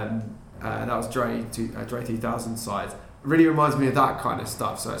 That was Dre 2000 side. Really reminds me of that kind of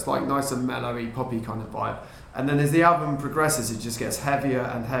stuff. So it's like nice and mellowy, poppy kind of vibe. And then as the album progresses, it just gets heavier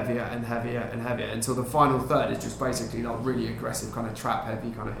and heavier and heavier and heavier until the final third is just basically like really aggressive kind of trap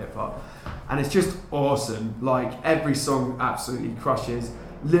heavy kind of hip hop. And it's just awesome. Like every song absolutely crushes.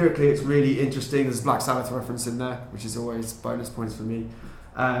 Lyrically, it's really interesting. There's a Black Sabbath reference in there, which is always bonus points for me.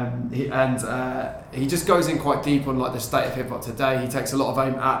 He just goes in quite deep on like the state of hip hop today. He takes a lot of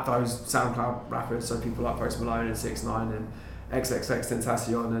aim at those SoundCloud rappers, so people like Post Malone and 6ix9ine and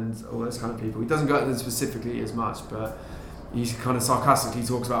XXXTentacion and all those kind of people. He doesn't go at them specifically as much, but he kind of sarcastically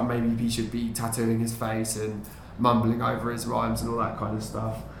talks about maybe he should be tattooing his face and mumbling over his rhymes and all that kind of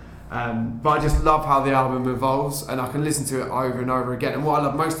stuff. But I just love how the album evolves, and I can listen to it over and over again. And what I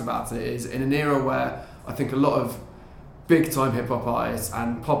love most about it is in an era where I think a lot of big time hip hop artists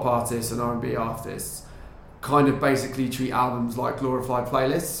and pop artists and R&B artists kind of basically treat albums like glorified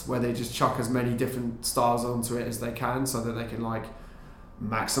playlists where they just chuck as many different styles onto it as they can so that they can like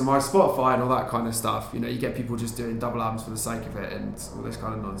maximize Spotify and all that kind of stuff. You know, you get people just doing double albums for the sake of it and all this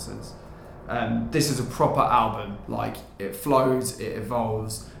kind of nonsense. This is a proper album. Like, it flows, it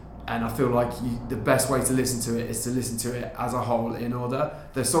evolves, and I feel like the best way to listen to it is to listen to it as a whole in order.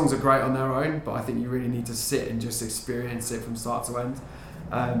 The songs are great on their own, but I think you really need to sit and just experience it from start to end.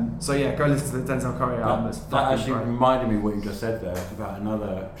 So yeah, go listen to the Denzel Curry album. That actually reminded me of what you just said there about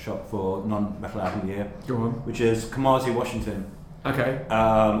another shot for non-metal album of the year. Go on. Which is Kamasi Washington. Okay.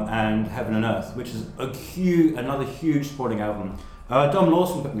 And Heaven and Earth, which is another huge supporting album. Dom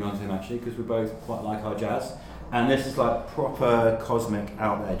Lawson put me onto him actually because we both quite like our jazz. And this is like proper cosmic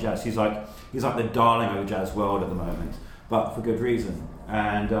out there jazz. He's like the darling of the jazz world at the moment, but for good reason.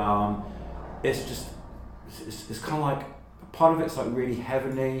 And it's kind of like part of it's like really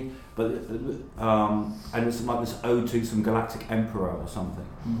heavenly, but and it's like this ode to some galactic emperor or something.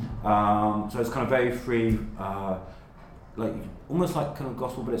 So it's kind of very free, like almost like kind of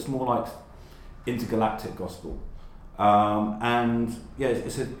gospel, but it's more like intergalactic gospel. And yeah,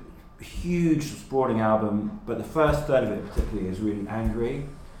 it's a huge sprawling album, but the first third of it particularly is really angry,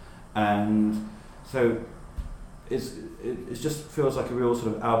 and so it just feels like a real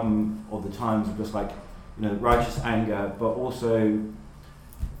sort of album of the times of just like, you know, righteous anger, but also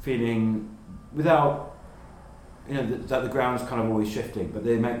feeling without, you know, that the ground's kind of always shifting, but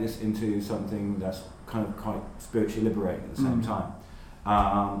they make this into something that's kind of quite spiritually liberating at the same time.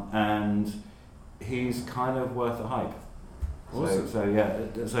 And he's kind of worth the hype. Awesome. So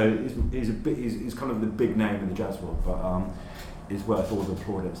he's kind of the big name in the jazz world, but is worth all the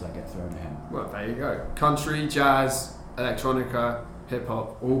plaudits that get thrown at him. Well, there you go. Country, jazz, electronica, hip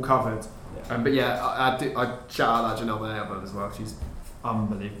hop, all covered. Yeah. But yeah, I shout out that Janelle album as well. She's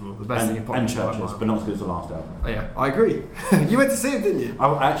unbelievable. The best thing in pop. And Churches, but not as good as the last album. Oh yeah, I agree. You went to see it, didn't you?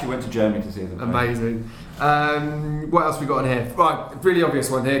 I actually went to Germany to see them. Amazing. What else we got in here? Right, really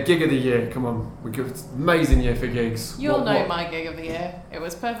obvious one here. Gig of the year. Come on, we got amazing year for gigs. You'll know my gig of the year. It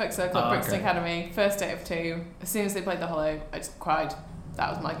was Perfect Circle at Brixton okay. Academy. First day of 2. As soon as they played the Hollow, I just cried.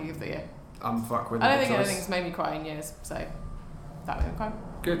 That was my gig of the year. I'm fuck with. I don't think anything's made me cry in years, so that made me cry.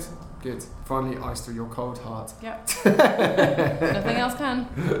 Good. Finally iced through your cold heart. Yep. Nothing else can.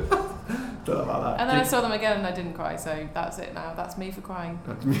 Don't know about that. And then I saw them again and I didn't cry, so that's it now. That's me for crying.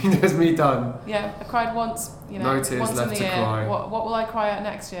 That's me done. Yeah, I cried once, you know, No tears once left in the to year. cry. What will I cry at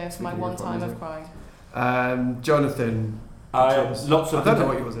next year for my one time of crying? Jonathan. Lots of. I don't know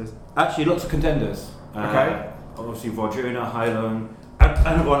what yours is. Actually, lots of contenders. Okay. Obviously, Vordruna, Highland, and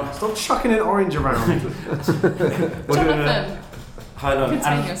everyone. Stop chucking an orange around. Jonathan. Highland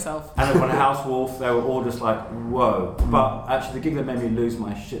Contain yourself. And everyone, House Wolf, they were all just like, whoa. But actually, the gig that made me lose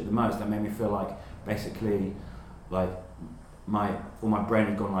my shit the most, that made me feel like basically, like my brain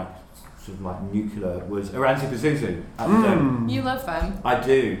had gone like sort of like nuclear, was Aranzi Pazuzu at the Dome. You love them. I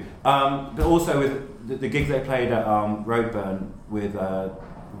do. But also with the gig they played at Roadburn with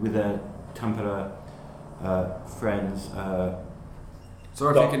their Tampere friends.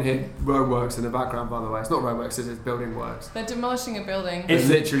 Sorry if you can hear roadworks in the background, by the way. It's not roadworks, it's building works. They're demolishing a building. It's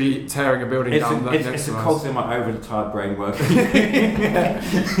literally tearing a building down. It's a cult in my overtired brain working.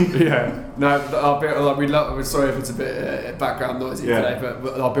 Yeah. No, we're sorry if it's a bit background noisy today,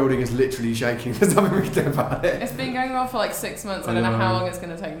 but our building is literally shaking. There's nothing we can do about it. It's been going on for like 6 months. I don't know how long it's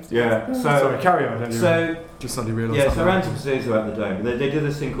going to take. Sorry, carry on. Anyway. So just suddenly realised. Yeah, so Aranzi Pazuzu at the Dome. They did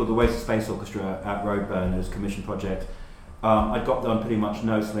this thing called the Wasted Space Orchestra at Roadburn as a commission project. I got there on pretty much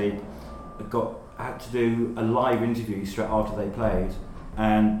no sleep. I had to do a live interview straight after they played,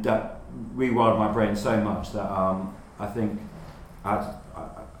 and that rewired my brain so much that I think I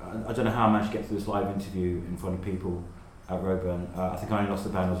don't know how I managed to get through this live interview in front of people at Roadburn. I think I only lost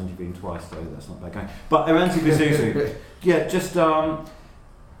the band I was interviewing twice, so that's not bad going. But Aranzi Pazuzu, yeah, just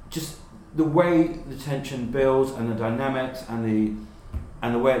the way the tension builds and the dynamics and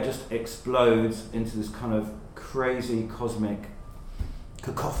the way it just explodes into this kind of crazy cosmic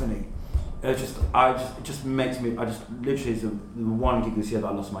cacophony. It just makes me. Literally is the one gig this year that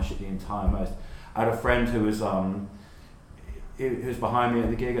I lost my shit the entire most. I had a friend who was behind me at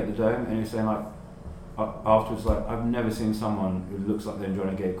the gig at the Dome, and he was saying like afterwards, like, I've never seen someone who looks like they're enjoying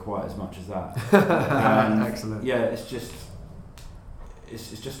a gig quite as much as that. And excellent. Yeah, it's just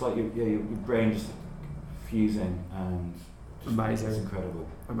like your brain just fusing and amazing. It's incredible.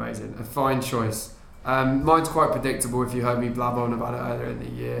 Amazing. A fine choice. Mine's quite predictable if you heard me blab on about it earlier in the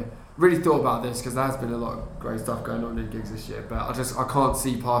year. Really thought about this because there has been a lot of great stuff going on in gigs this year, but I can't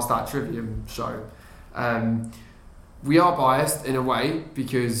see past that Trivium show. We are biased in a way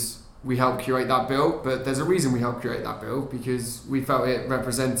because we helped curate that bill, but there's a reason we helped curate that bill, because we felt it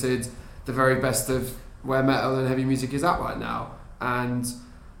represented the very best of where metal and heavy music is at right now, and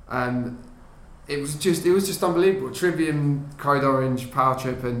it was just unbelievable. Trivium, Code Orange, Power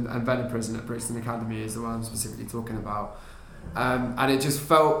Trip, and Ben and Prison at Brixton Academy is the one I'm specifically talking about. And it just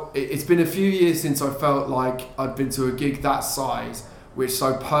felt, it's been a few years since I felt like I'd been to a gig that size, which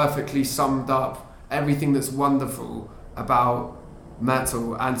so perfectly summed up everything that's wonderful about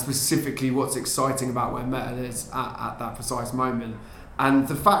metal, and specifically what's exciting about where metal is at that precise moment. And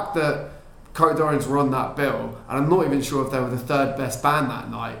the fact that Code Orange were on that bill, and I'm not even sure if they were the third best band that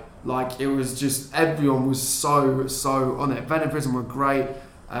night. Like, it was just, everyone was so on it. Ben and Prison were great.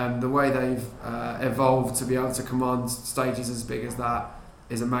 The way they've evolved to be able to command stages as big as that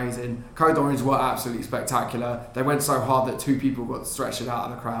is amazing. Code Orange were absolutely spectacular. They went so hard that 2 people got stretched out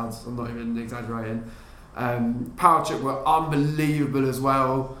of the crowds. I'm not even exaggerating. Power Trip were unbelievable as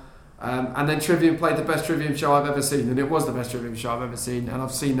well. And then Trivium played the best Trivium show I've ever seen, and it was the best Trivium show I've ever seen, and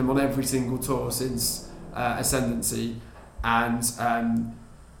I've seen them on every single tour since Ascendancy. And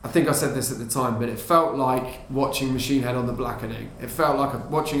I think I said this at the time, but it felt like watching Machine Head on the Blackening. It felt like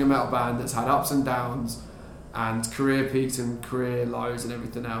watching a metal band that's had ups and downs and career peaks and career lows and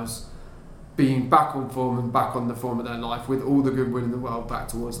everything else, being back on form and back on the form of their life with all the goodwill in the world back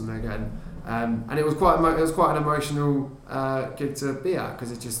towards them again. And it was quite an emotional gig to be at,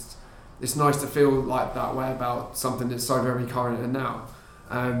 because it's nice to feel like that way about something that's so very current and now.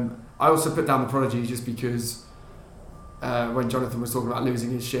 I also put down the Prodigy just because when Jonathan was talking about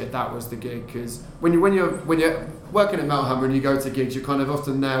losing his shit, that was the gig. Because when you're working at Metal Hammer and you go to gigs, you're kind of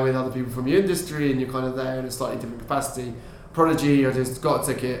often there with other people from your industry, and you're kind of there in a slightly different capacity. Prodigy, I just got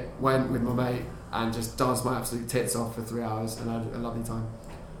a ticket, went with my mate, and just danced my absolute tits off for 3 hours, and had a lovely time.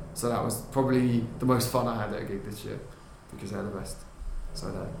 So that was probably the most fun I had at a gig this year, because they're the best.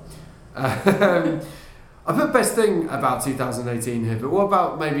 So no. I put best thing about 2018 here, but what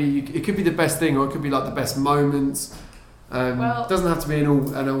about maybe it could be the best thing, or it could be like the best moments. It doesn't have to be an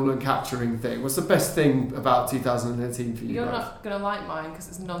all-capturing thing. What's the best thing about 2018 for you? You're guys? not going to like mine because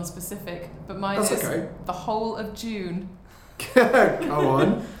it's non-specific, but mine That's is okay. the whole of June. Go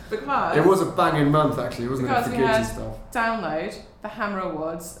on. Because it was a banging month, actually, wasn't it, because for we gigs had and stuff? Download, the Hammer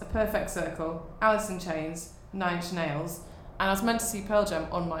Awards, A Perfect Circle, Alice in Chains, Nine Inch Nails, and I was meant to see Pearl Jam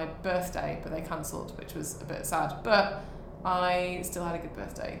on my birthday, but they cancelled, which was a bit sad. But I still had a good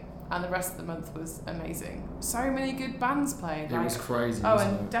birthday, and the rest of the month was amazing. So many good bands played. It was crazy. Oh,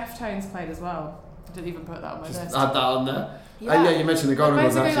 wasn't and it? Deftones played as well. I didn't even put that on my Just list. add that on there. Yeah. You mentioned the Golden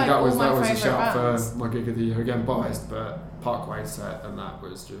Ones. Basically, Actually, like, that all was my a shout favourite bands. for my gig of the year. Again, biased, but Parkway set, and that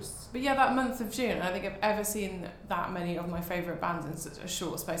was just. But yeah, that month of June, I don't think I've ever seen that many of my favourite bands in such a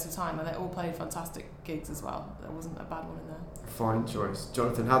short space of time, and they all played fantastic gigs as well. There wasn't a bad one in there. Fine choice.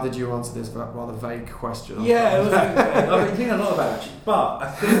 Jonathan, how did you answer this rather vague question? Yeah, it was I've been thinking a lot about it, but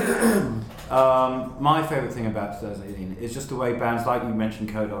I think my favourite thing about 2018 is just the way bands like you mentioned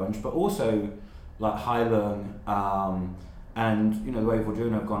Code Orange, but also like High Lung, and the way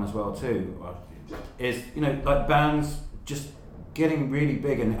Vorduna have gone as well too, is like bands just getting really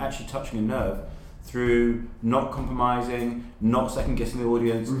big and actually touching a nerve through not compromising, not second guessing the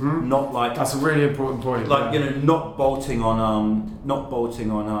audience, not like that's a really important point. Like not bolting on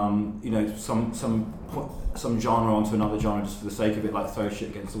some genre onto another genre just for the sake of it, like throw shit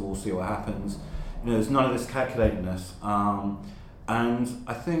against the wall, see what happens. There's none of this calculatedness, and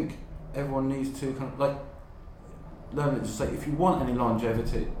I think everyone needs to kind of like learn that. Just like if you want any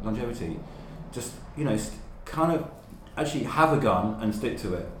longevity, just kind of actually have a gun and stick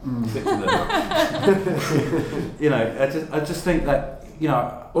to it. Stick to them. I just think that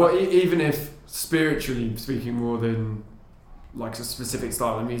or even if spiritually speaking, more than like a specific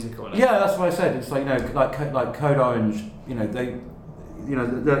style of music or whatever. Yeah, that's what I said. It's like like Code Orange.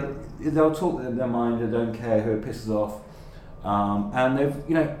 They'll talk their mind. They don't care who it pisses off. And they've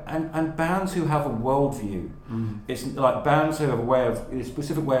and bands who have a worldview. It's like bands who have a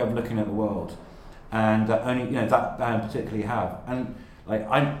specific way of looking at the world, and that only that band particularly have. And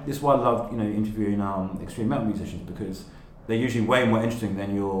this is why I love interviewing extreme metal musicians, because they're usually way more interesting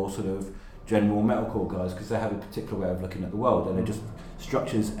than your sort of general metalcore guys, because they have a particular way of looking at the world, and it just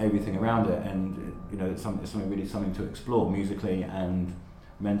structures everything around it, and it's something to explore musically and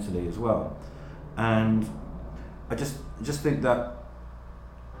mentally as well. And I just think that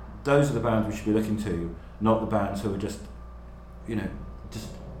those are the bands we should be looking to, not the bands who are just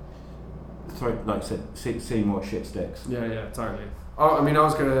seeing what shit sticks. Yeah, totally. I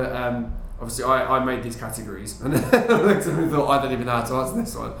was gonna obviously I made these categories, and then I looked at them and thought I don't even know how to answer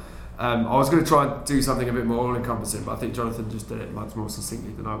this one. I was going to try and do something a bit more all-encompassing, but I think Jonathan just did it much more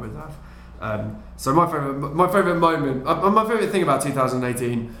succinctly than I would have. So my favourite moment, my favourite thing about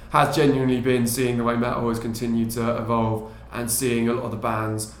 2018 has genuinely been seeing the way metal has continued to evolve, and seeing a lot of the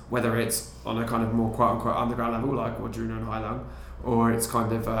bands, whether it's on a kind of more quote-unquote underground level like Vorduna and High Lung, or it's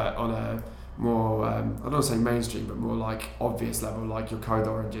kind of on a more, I don't want to say mainstream, but more like obvious level, like your Code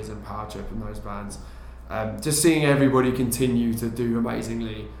Oranges and Power Trip and those bands. Just seeing everybody continue to do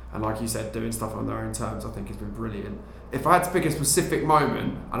amazingly, and like you said, doing stuff on their own terms, I think has been brilliant. If I had to pick a specific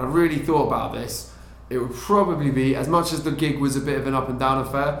moment, and I really thought about this, it would probably be, as much as the gig was a bit of an up and down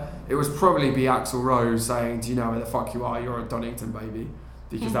affair, it would probably be Axl Rose saying, "Do you know where the fuck you are? You're at Donington, baby."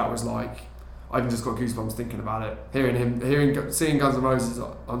 Because that was like, I even just got goosebumps thinking about it. Seeing Guns N' Roses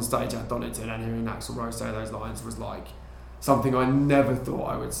on stage at Donington and hearing Axl Rose say those lines was like something I never thought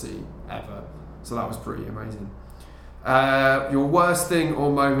I would see ever. So that was pretty amazing. Your worst thing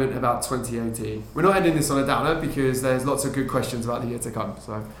or moment about 2018. We're not ending this on a downer because there's lots of good questions about the year to come.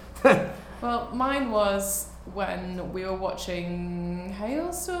 So, Well, mine was when we were watching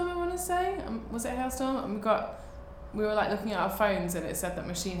Hailstorm. I want to say, was it Hailstorm? And we were like looking at our phones and it said that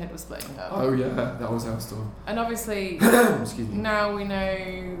Machine Head was splitting up. oh yeah, that was Hailstorm. And obviously, Excuse me. now we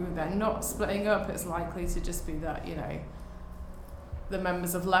know they're not splitting up. It's likely to just be that, the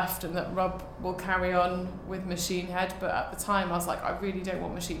members have left and that Rob will carry on with Machine Head. But at the time, I was like, I really don't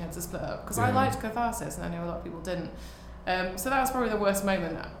want Machine Head to split up because I liked Catharsis and I know a lot of people didn't. So that was probably the worst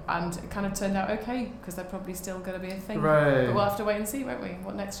moment, and it kind of turned out okay because they're probably still going to be a thing. Right. But we'll have to wait and see, won't we?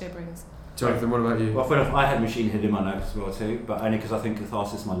 What next year brings. Jonathan, what about you? Well, fair enough, I had Machine Head in my notes as well too, but only because I think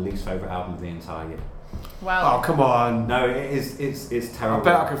Catharsis is my least favourite album of the entire year. Well, Oh, come on. No, it's I terrible.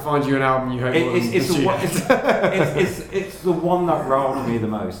 bet I could find you an album you hate more than It's Machine it's the one that riled me the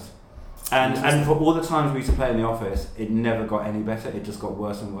most. And for all the times we used to play in the office, it never got any better. It just got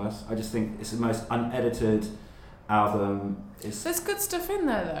worse and worse. I just think it's the most unedited album. There's good stuff in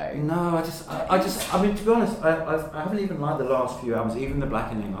there though. No, I mean, to be honest, I haven't even liked the last few albums, even the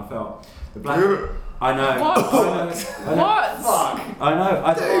Blackening. I felt the I know. What? Fuck. I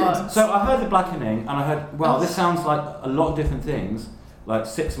know. So I heard the Blackening, and I heard, well, this sounds like a lot of different things. Like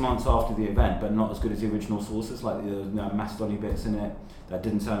 6 months after the event, but not as good as the original sources. Like the Mastodon-y bits in it that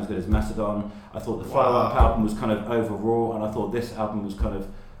didn't sound as good as Mastodon. I thought the follow-up album was kind of over raw, and I thought this album was kind of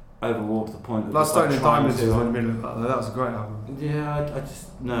overwrought to the point that Last Stone and Diamonds was in the middle of that. That was a great album. Yeah, I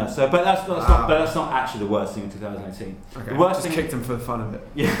just no. So, but that's not actually the worst thing in 2018. Okay. The worst just thing kicked him for the fun of it.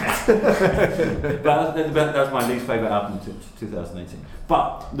 Yeah, but that was my least favourite album to 2018.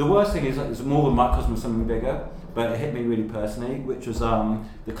 But the worst thing is it's more than Microcosm was something bigger. But it hit me really personally, which was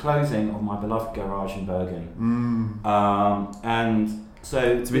the closing of my beloved garage in Bergen. And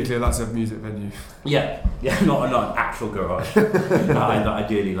so to be clear, that's a music venue. Yeah, not an actual garage that I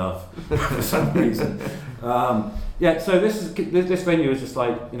dearly love for some reason. So this venue is just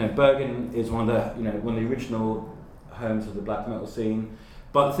like Bergen is one of the original homes of the black metal scene.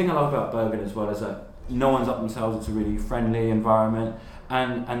 But the thing I love about Bergen as well is that no one's up themselves. It's a really friendly environment,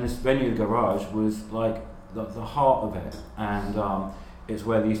 and this venue, the garage, was like the heart of it, and it's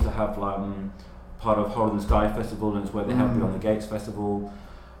where they used to have part of Hole in the Sky Festival, and it's where they have Beyond the Gates Festival.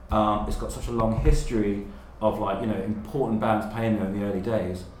 It's got such a long history of important bands playing there in the early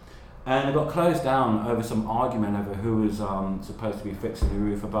days, and it got closed down over some argument over who was supposed to be fixing the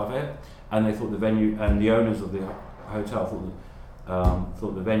roof above it, and they thought the venue and the owners of the hotel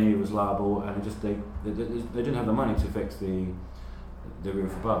thought the venue was liable, and they didn't have the money to fix the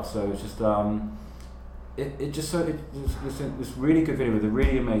roof above, so it's just this really good video with a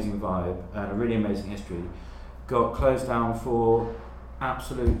really amazing vibe and a really amazing history got closed down for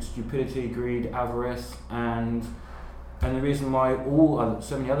absolute stupidity, greed, avarice, and the reason why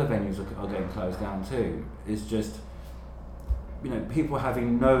so many other venues are getting closed down too is just people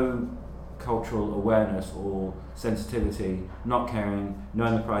having no cultural awareness or sensitivity, not caring,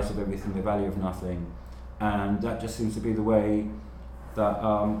 knowing the price of everything, the value of nothing, and that just seems to be the way that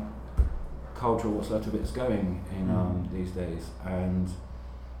culture, what's left of it's going in these days, and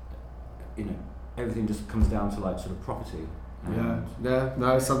everything just comes down to sort of property. No,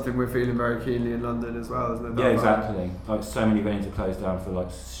 it's something we're feeling very keenly in London as well, isn't it? Yeah, exactly. Like so many venues are closed down for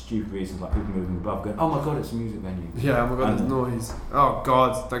stupid reasons, like people moving above, going, oh my god, it's a music venue. Yeah, oh my god, there's noise. Oh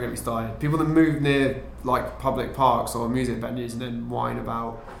god, don't get me started. People that move near public parks or music venues and then whine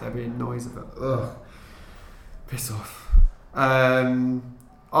about there being noise of it. Ugh, piss off.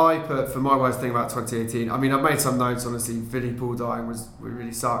 I put for my worst thing about 2018. I mean, I've made some notes. Honestly, Vinnie Paul dying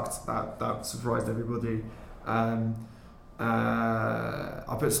really sucked. That surprised everybody.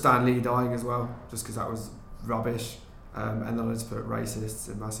 I put Stan Lee dying as well, just because that was rubbish. And then I just put racists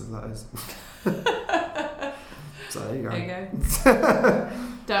in massive letters. So there you go.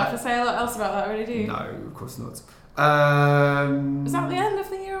 Don't have to say a lot else about that, really, do you? No, of course not. Is that the end of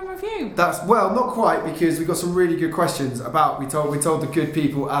the year in review? That's not quite, because we got some really good questions about. We told the good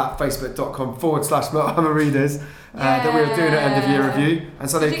people at facebook.com/Metal Readers that we were doing an end of year review, and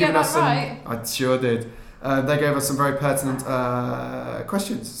so they've given us some. Right? I sure did. They gave us some very pertinent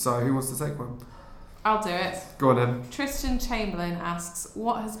questions. So who wants to take one? I'll do it. Go on then. Tristan Chamberlain asks,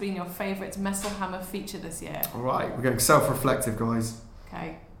 "What has been your favourite Metal Hammer feature this year?" All right, we're getting self-reflective, guys.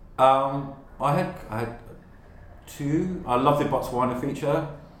 Okay. I had two. I love the Botswana feature.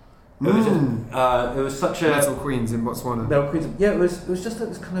 It was such a Metal Queens in Botswana. Metal Queens. Yeah, it was just like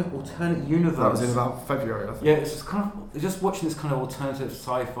this kind of alternate universe. That was in about February, I think. Yeah, it's just watching this kind of alternative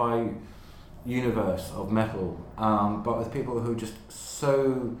sci-fi universe of metal, but with people who are just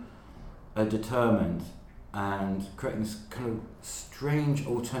so determined and creating this kind of strange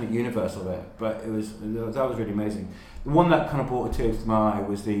alternate universe of it. But that was really amazing. The one that kind of brought a tear to my eye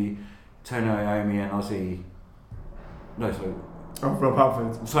was the Tony Iommi and Ozzy. No, sorry. Oh, Rob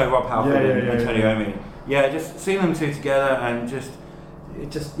Halford. Sorry, Rob Halford and Tony Iommi. Yeah, just seeing them two together and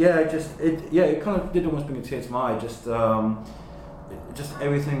it kind of did almost bring a tear to my eye. Just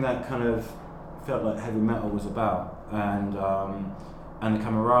everything that kind of felt like heavy metal was about, and the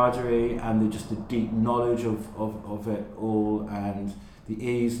camaraderie and the deep knowledge of it all, and the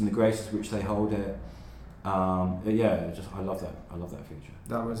ease and the grace with which they hold it. I love that feature.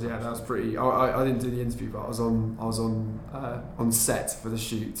 That was pretty. I didn't do the interview, but I was on set for the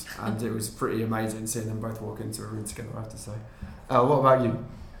shoot, and it was pretty amazing seeing them both walk into a room together, I have to say. What about you?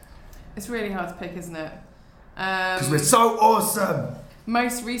 It's really hard to pick, isn't it? Because we're so awesome.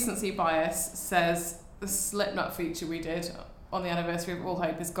 Most recency bias says the Slipknot feature we did on the anniversary of All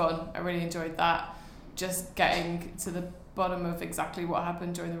Hope is Gone. I really enjoyed that. Just getting to the bottom of exactly what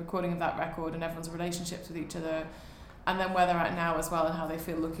happened during the recording of that record and everyone's relationships with each other, and then where they're at now as well, and how they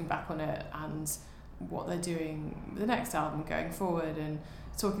feel looking back on it, and what they're doing with the next album going forward, and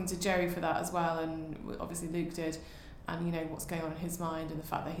talking to Jerry for that as well, and obviously Luke did, and what's going on in his mind, and the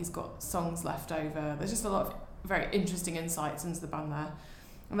fact that he's got songs left over. There's just a lot of very interesting insights into the band there.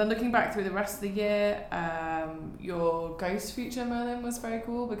 And then looking back through the rest of the year, your Ghost feature, Merlin, was very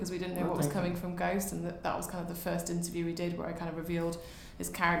cool, because we didn't know what was coming from Ghost, and that was kind of the first interview we did where I kind of revealed his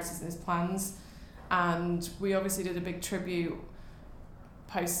characters and his plans. And we obviously did a big tribute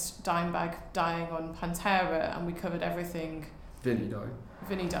post Dimebag dying on Pantera, and we covered everything. Vinny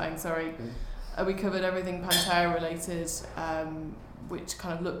dying, sorry. We covered everything Pantera related, which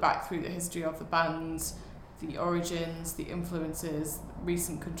kind of looked back through the history of the band, the origins, the influences,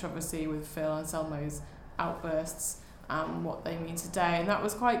 recent controversy with Phil Anselmo's outbursts, and what they mean today. And that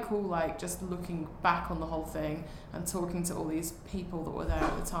was quite cool, like just looking back on the whole thing and talking to all these people that were there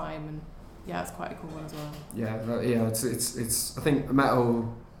at the time. And yeah, it's quite a cool one as well. Yeah, it's I think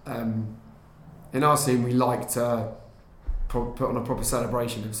metal, in our scene we like to put on a proper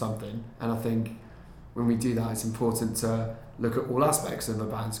celebration of something, and I think when we do that it's important to look at all aspects of a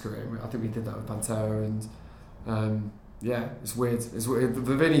band's career. I think we did that with Pantera, and it's weird.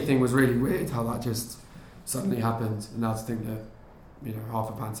 The Vinny thing was really weird, how that just suddenly happened, and now to think that half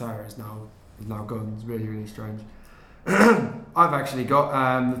of Pantera is now gone. It's really, really strange. I've actually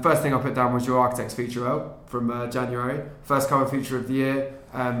got the first thing I put down was your Architects feature out from January, first cover feature of the year.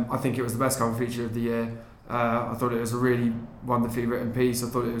 I think it was the best cover feature of the year. I thought it was a really wonderfully written piece. I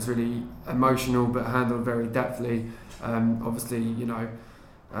thought it was really emotional but handled very depthly. Obviously,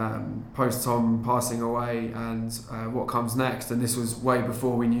 post Tom passing away and what comes next, and this was way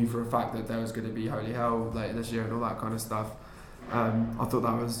before we knew for a fact that there was going to be Holy Hell later this year and all that kind of stuff. I thought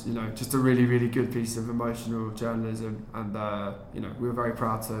that was just a really, really good piece of emotional journalism, and we were very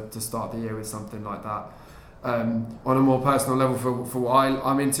proud to start the year with something like that. On a more personal level for what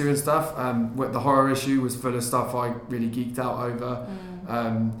I'm into and stuff, the horror issue was full of stuff I really geeked out over.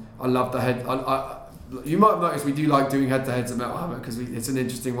 I love the head. You might have noticed we do like doing head-to-heads at Metal Hammer, because it's an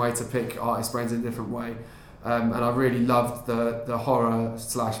interesting way to pick artist brains in a different way. And I really loved the horror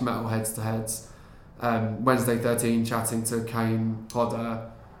 / metal heads-to-heads. Wednesday 13 chatting to Kane Podder,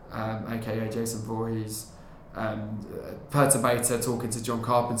 aka Jason Voorhees. Perturbator talking to John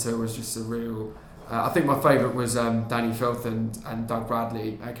Carpenter was just surreal. I think my favourite was Danny Filth and Doug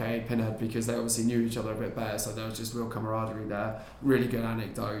Bradley, aka Pinhead, because they obviously knew each other a bit better, so there was just real camaraderie there, really good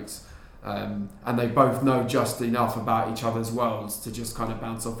anecdotes. And they both know just enough about each other's worlds to just kind of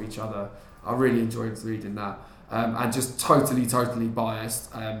bounce off each other. I really enjoyed reading that. And just totally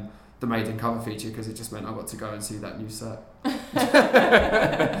biased, the Maiden cover feature, because it just meant I got to go and see that new set.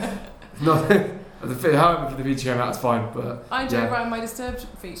 However the feature came out, it's fine, but I enjoyed writing my Disturbed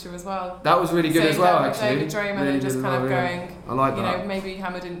feature as well. That was really good as well, actually. David Draymond, really, and just kind of going, I like that. Maybe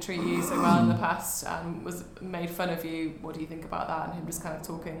Hammer didn't treat you so well in the past and was made fun of you. What do you think about that? And him just kind of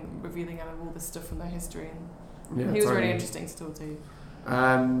talking, revealing all this stuff from their history, and he was really interesting to talk to.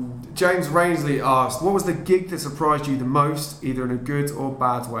 James Rainsley asked, what was the gig that surprised you the most, either in a good or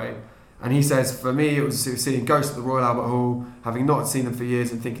bad way? And he says, for me, it was seeing Ghost at the Royal Albert Hall, having not seen them for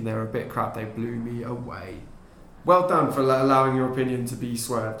years and thinking they were a bit crap. They blew me away. Well done for allowing your opinion to be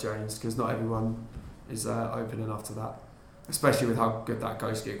swerved, James, because not everyone is open enough to that, especially with how good that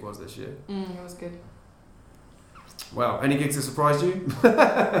Ghost gig was this year. It was good. Well, any gigs that surprised you?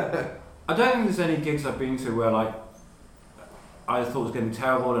 I don't think there's any gigs I've been to where I thought it was going to be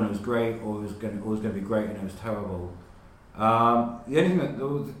terrible and it was great, or it was going to be great and it was terrible. The only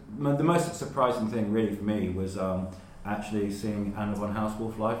thing the most surprising thing really for me was actually seeing Anna von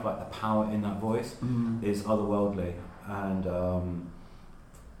Housewolf live, like the power in that voice is otherworldly, and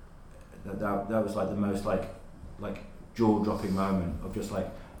that was like the most like jaw-dropping moment of just like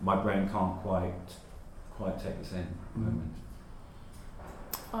my brain can't quite take this in moment.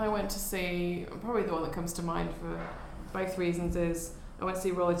 I went to see, probably the one that comes to mind for both reasons is I went to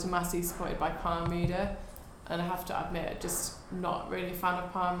see Rollo Tomassi supported by Palm Reader, and I have to admit just not really a fan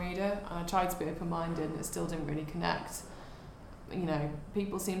of Palm Reader, and I tried to be open-minded and it still didn't really connect. You know,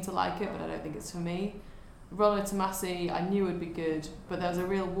 people seem to like it, but I don't think it's for me. Rollo Tomassi I knew would be good, but there was a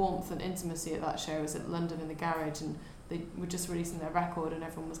real warmth and intimacy at that show. It was at London in the Garage, and they were just releasing their record and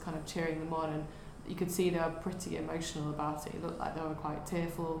everyone was kind of cheering them on, and you could see they were pretty emotional about it. It looked like they were quite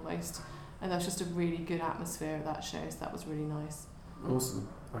tearful almost, and there was just a really good atmosphere at that show, so that was really nice. Awesome.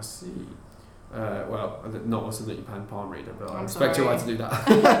 I see. Well, not awesome that you panned Palm Reader, but I I'm respect sorry. your right to do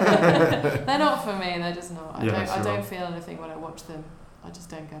that. They're not for me, they're just not. Yeah, I sure. don't feel anything when I watch them. I just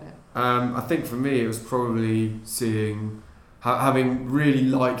don't get it. I think for me it was probably seeing, having really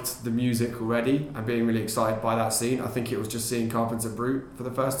liked the music already and being really excited by that scene. I think it was just seeing Carpenter Brut for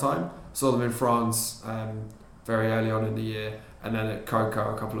the first time. Saw them in France very early on in the year, and then at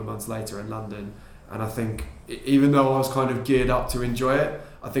Coco a couple of months later in London. And I think even though I was kind of geared up to enjoy it,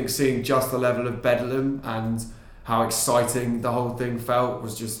 I think seeing just the level of bedlam and how exciting the whole thing felt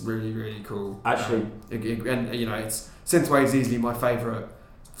was just really, really cool. Actually, and you know, Synthwave is easily my favourite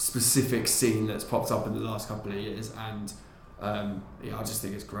specific scene that's popped up in the last couple of years, and yeah, I just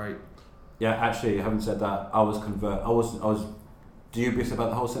think it's great. Yeah, actually, having said that, I was dubious about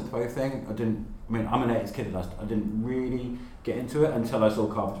the whole synthwave thing. I'm an 80s kid, and I didn't really get into it until I saw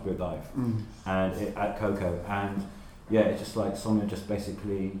Carpenter Brut live and at Coco, and yeah, it's just like someone just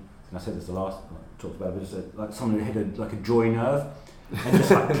basically, and I said this the last talked about it, but just like someone who hit a joy nerve and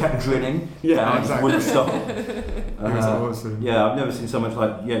just like kept drilling. Yeah, and exactly. Wouldn't stop. It was awesome. Yeah, I've never seen so much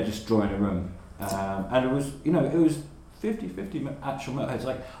just joy in a room, and it was 50-50 actual Metalheads.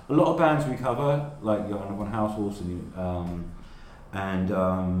 Like a lot of bands we cover, like Johanna von Householz and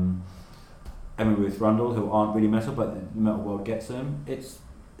Emma Ruth Rundle, who aren't really metal, but the metal world gets them.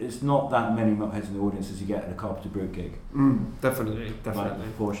 It's not that many Metalheads in the audience as you get at a Carpenter Brut gig. Definitely. Like,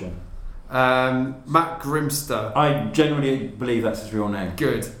 proportion. Matt Grimster. I genuinely believe that's his real name.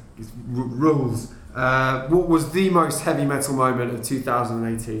 Good. Rules. What was the most heavy metal moment of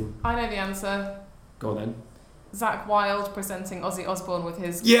 2018? I know the answer. Go on then. Zakk Wylde presenting Ozzy Osbourne with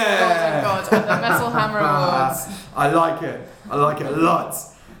his Yeah! Golden God at the Metal Hammer Awards. I like it a lot.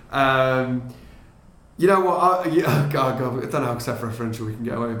 You know what? I don't know how self-referential we can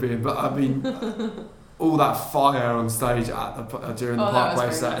get away with being, but I mean, all that fire on stage during the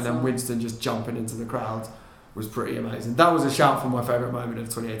Parkway set, and then Winston just jumping into the crowd was pretty amazing. That was a shout for my favourite moment of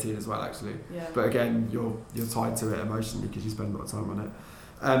 2018 as well, actually. Yeah. But again, you're tied to it emotionally because you spend a lot of time on it.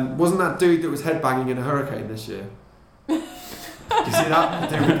 Wasn't that dude that was headbanging in a hurricane this year? Did you see that?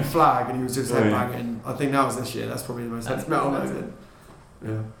 The dude with the flag, and he was just headbanging. I think that was this year. That's probably the most heavy metal moment.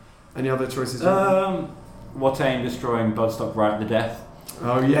 Yeah. Any other choices? Watain destroying Bloodstock right at the death.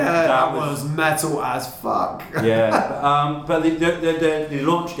 Oh yeah, that was metal as fuck. Yeah, but the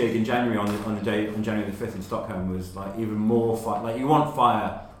launch gig in January on January the 5th in Stockholm was like even more fire. Like you want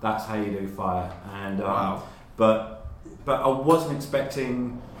fire, that's how you do fire. And wow. But I wasn't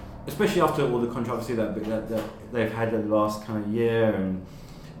expecting, especially after all the controversy that they've had the last kind of year,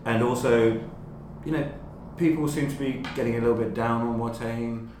 and also, people seem to be getting a little bit down on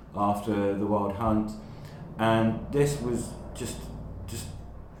Watain after the Wild Hunt, and this was just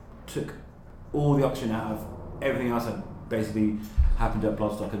took all the oxygen out of everything else that basically happened at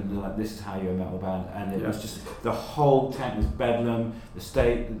Bloodstock, and like, this is how you're a metal band, and it was just the whole tent was bedlam, the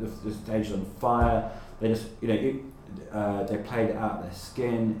stage was on fire. They just they played it out of their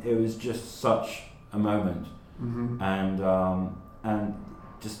skin. It was just such a moment, and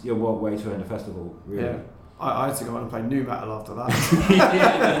just what way to end a festival, really. Yeah. I had to go on and play new metal after that.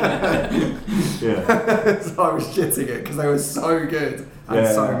 Yeah. So I was shitting it because they were so good and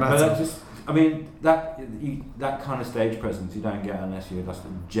so metal. But that kind of stage presence you don't get unless you're just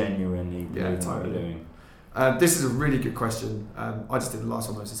genuinely believing what you're doing. This is a really good question. I just did the last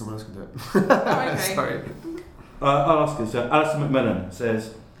one though, so someone else can do it. Okay. Sorry. I'll ask you. So Alison McMillan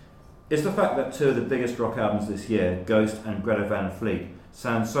says, is the fact that two of the biggest rock albums this year, Ghost and Greta Van Fleet,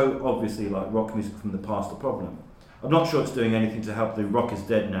 sound so obviously like rock music from the past a problem? I'm not sure it's doing anything to help the rock is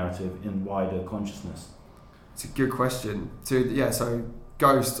dead narrative in wider consciousness. It's a good question. So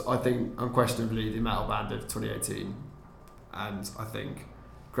Ghost, I think, unquestionably the metal band of 2018, and I think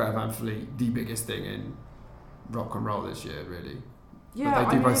Greta Van Fleet, the biggest thing in rock and roll this year, really. Yeah, but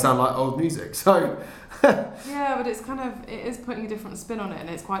they do both sound like old music. So yeah, but it's kind of, it is putting a different spin on it, and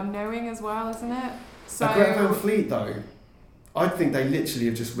it's quite knowing as well, isn't it? So Greta Van Fleet though, I think they literally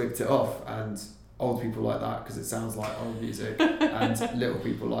have just ripped it off, and old people like that because it sounds like old music, and little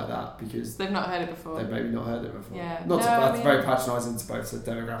people like that because they've not heard it before. They've maybe not heard it before. Yeah, That's very patronising to both the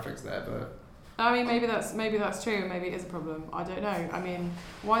demographics there, but. I mean, maybe that's true. Maybe it is a problem. I don't know. I mean,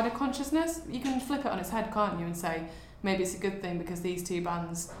 wider consciousness, you can flip it on its head, can't you, and say maybe it's a good thing because these two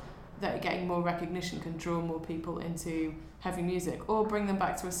bands that are getting more recognition can draw more people into heavy music, or bring them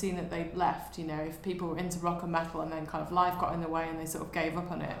back to a scene that they left. You know, if people were into rock and metal and then kind of life got in the way and they sort of gave up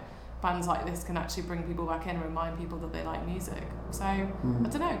on it, bands like this can actually bring people back in and remind people that they like music. So I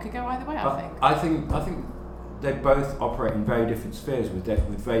don't know. It could go either way. I think they both operate in very different spheres with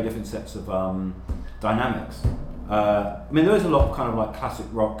very different sets of dynamics. I mean, there is a lot of kind of like classic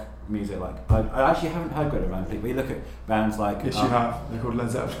rock music. Like I actually haven't heard Greta Van Fleet, but you look at bands like yes, you have. They're called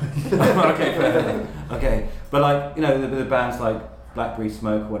Led Zeppelin. Okay, fair. Okay, but like the bands like Blackberry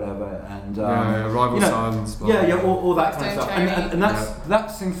Smoke, or whatever, and Rival Sons. All that kind of stuff, and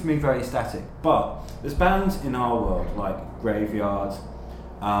that seems to me very static. But there's bands in our world like Graveyard.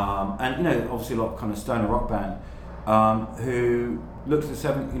 And obviously a lot of kind of stoner rock band who looked at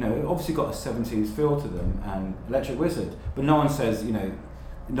the obviously got a 70s feel to them, and Electric Wizard, but no one says,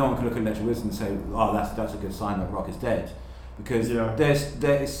 no one can look at Electric Wizard and say, oh, that's a good sign that rock is dead, because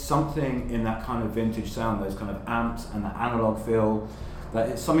there is something in that kind of vintage sound, those kind of amps and that analog feel, that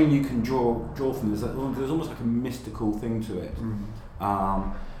it's something you can draw from. There's almost like a mystical thing to it,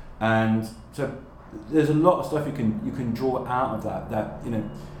 and so. There's a lot of stuff you can draw out of that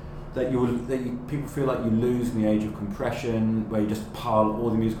people feel like you lose in the age of compression, where you just pile all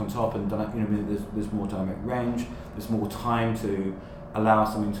the music on top, and there's more dynamic range, there's more time to allow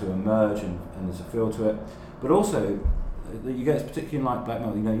something to emerge, and there's a feel to it. But also, you get, particularly in like black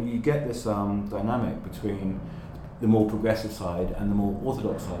metal, you get this dynamic between the more progressive side and the more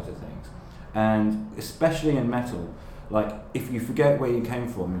orthodox side of things, and especially in metal, like if you forget where you came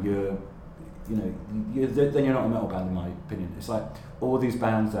from, then you're not a metal band, in my opinion. It's like all these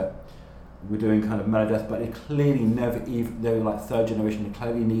bands that were doing kind of melodeath, but they clearly they were like third generation, they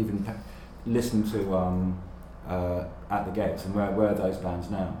clearly didn't even listen to At the Gates, and where are those bands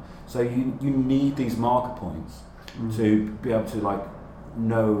now? So you need these marker points to be able to like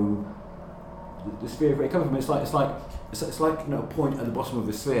know the sphere where it comes from. It's like a point at the bottom of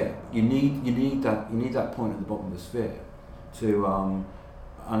the sphere. You need that point at the bottom of the sphere to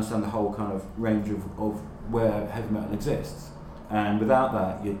understand the whole kind of range of where heavy metal exists, and without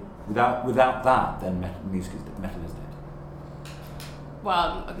that, then metal is dead.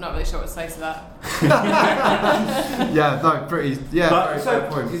 Well, I'm not really sure what to say to that. Fair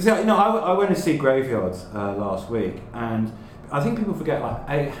point. I went to see Graveyards last week, and I think people forget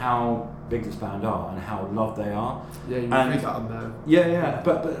how big this band are and how loved they are. Yeah, you read that on there. Yeah,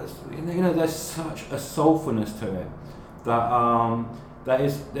 but there's such a soulfulness to it that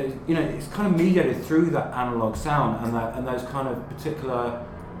is, it's kind of mediated through that analog sound and those kind of particular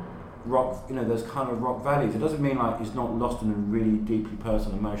rock, those kind of rock values. It doesn't mean like it's not lost in a really deeply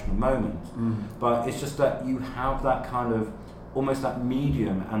personal, emotional moment, but it's just that you have that kind of, almost that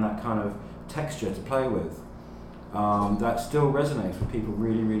medium and that kind of texture to play with, that still resonates with people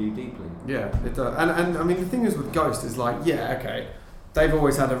really, really deeply. Yeah, it does. And I mean, the thing is with Ghost is like, they've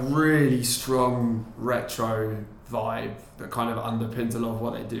always had a really strong retro vibe that kind of underpins a lot of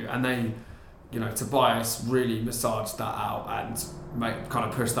what they do, and they, Tobias really massaged that out and kind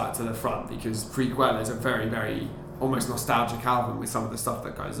of pushed that to the front, because Prequel is a very, very almost nostalgic album with some of the stuff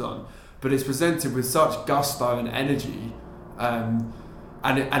that goes on, but it's presented with such gusto and energy, and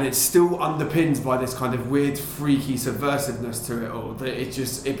it's still underpinned by this kind of weird, freaky subversiveness to it all, that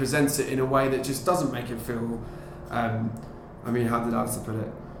it presents it in a way that just doesn't make it feel, how did Alistair put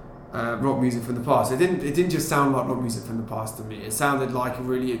it? Rock music from the past. It didn't just sound like rock music from the past to me. It sounded like a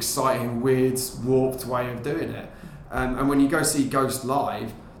really exciting, weird, warped way of doing it. And when you go see Ghost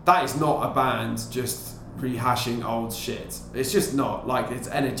live, that is not a band just rehashing old shit. It's just not. Like, it's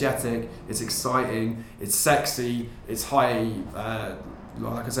energetic, it's exciting, it's sexy, it's high,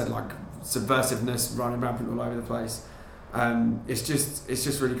 like I said, like subversiveness running rampant all over the place. It's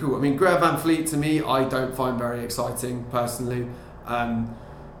just really cool. I mean, Greta Van Fleet to me, I don't find very exciting personally.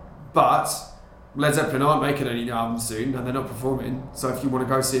 But Led Zeppelin aren't making any new albums soon, and they're not performing. So if you want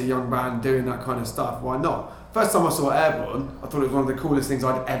to go see a young band doing that kind of stuff, why not? First time I saw Airborne, I thought it was one of the coolest things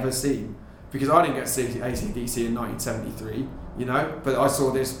I'd ever seen, because I didn't get to see AC/DC in 1973, but I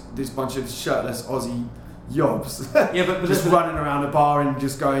saw this bunch of shirtless Aussie yobs, Yeah, but just running around a bar and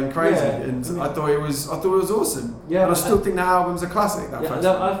just going crazy. Yeah, And I mean- I thought it was awesome. Yeah, and I still think that album's a classic. That first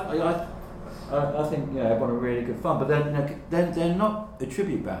one. I think everyone had really good fun, but they're not a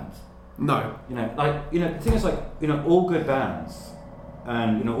tribute band. No. The thing is, all good bands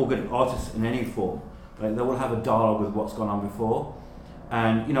and all good artists in any form, like they will have a dialogue with what's gone on before,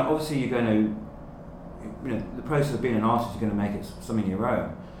 and obviously you're going to, the process of being an artist, you're going to make it something your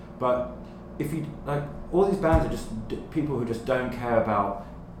own. But if you all these bands are just people who just don't care about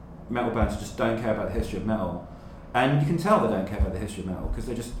metal bands, just don't care about the history of metal, and you can tell they don't care about the history of metal because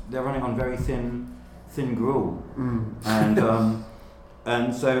they're running on very thin gruel, and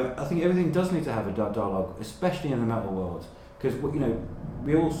and so I think everything does need to have a dialogue, especially in the metal world, because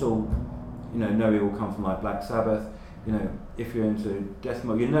we also know we all come from like Black Sabbath. If you're into death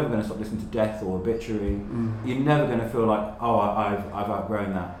metal, you're never going to stop listening to Death or Obituary. You're never going to feel like, oh, I've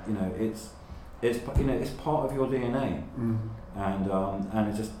outgrown that. It's part of your DNA, and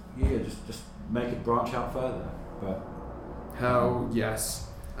it's just make it branch out further. But hell yes.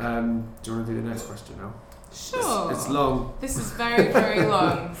 Do you want to do the next question now? Sure. It's long. This is very, very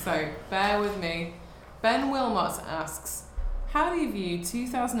long, so bear with me. Ben Wilmot asks, how do you view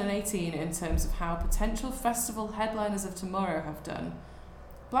 2018 in terms of how potential festival headliners of tomorrow have done?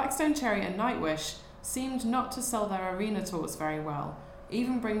 Blackstone Cherry and Nightwish seemed not to sell their arena tours very well.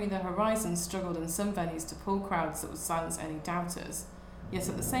 Even Bring Me the Horizon struggled in some venues to pull crowds that would silence any doubters. Yet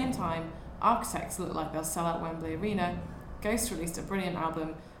at the same time, Architects look like they'll sell out Wembley Arena, Ghost released a brilliant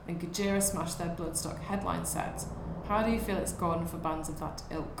album, and Gojira smashed their Bloodstock headline set. How do you feel it's gone for bands of that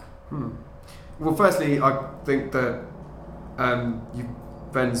ilk? Well, firstly, I think that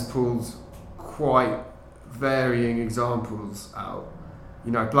Ben's pulled quite varying examples out.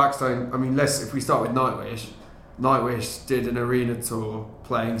 Blackstone, if we start with Nightwish did an arena tour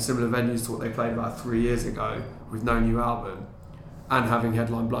playing similar venues to what they played about 3 years ago with no new album and having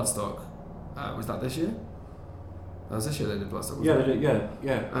headline Bloodstock. Was that this year? That was this year they did Bloodstock, wasn't it? They did,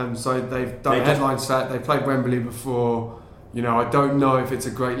 yeah. So they've done a headline set, they've played Wembley before. I don't know if it's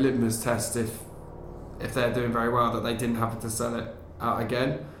a great litmus test if they're doing very well that they didn't have to sell it out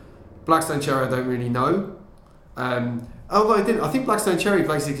again. Blackstone Cherry I don't really know. Although I think Blackstone Cherry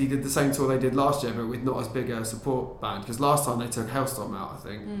basically did the same tour they did last year, but with not as big a support band. Because last time they took Hellstorm out, I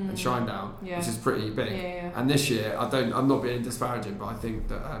think, and Shinedown, which is pretty big. Yeah. And this year, I'm not being disparaging, but I think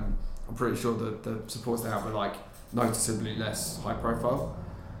that I'm pretty sure that the supports they have were like noticeably less high profile.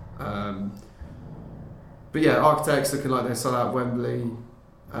 But yeah, Architects looking like they sell out Wembley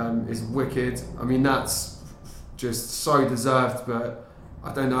is wicked. That's just so deserved, but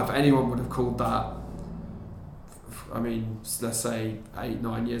I don't know if anyone would have called that. Let's say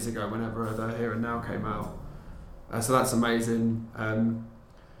 8-9 years ago, whenever the Here and Now came out. So that's amazing. I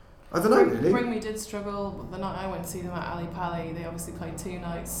don't know really. Bring Me did struggle. The night I went to see them at Ali Pali, they obviously played 2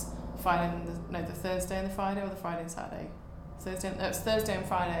 nights, the Thursday and the Friday, or the Friday and Saturday. It was Thursday and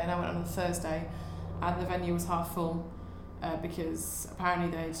Friday, and I went on the Thursday, and the venue was half full because apparently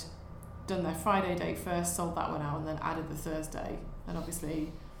they'd done their Friday date first, sold that one out, and then added the Thursday, and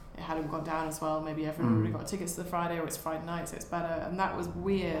obviously it hadn't gone down as well. Maybe everyone already got tickets to the Friday, or it's Friday night, so it's better. And that was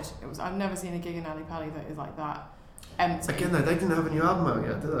weird. I've never seen a gig in Ali Pali that is like that empty. Again, though, they didn't have a new album out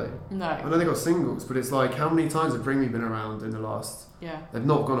yet, did they? No. I know they got singles, but it's like, how many times have Bring Me been around in the last? Yeah. They've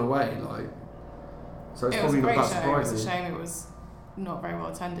not gone away, so it's probably not that surprising. It was a shame it was not very well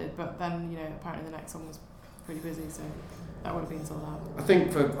attended, but then apparently the next one was pretty busy, so that would have been sold out. I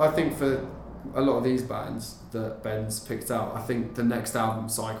think for a lot of these bands that Ben's picked out, I think the next album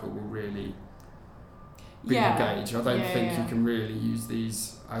cycle will really be the gauge. I don't think you can really use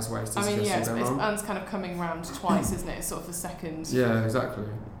these as ways to suggest they're wrong. It's kind of coming round twice, isn't it? It's sort of the second exactly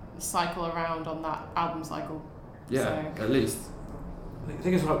cycle around on that album cycle. Yeah, so. At least. The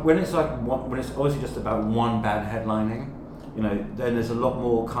thing is, when it's obviously just about one band headlining, then there's a lot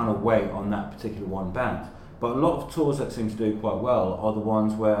more kind of weight on that particular one band. But a lot of tours that seem to do quite well are the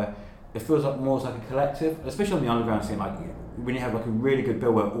ones where it feels like more like a collective, especially on the underground scene. Like when you have like a really good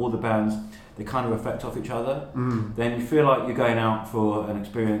bill where all the bands they kind of reflect off each other, then you feel like you're going out for an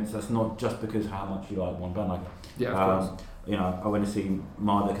experience that's not just because how much you like one band. Like, of course. I went to see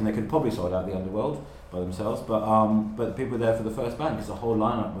Marduk, and they could probably sold out the Underworld by themselves, but the people were there for the first band because the whole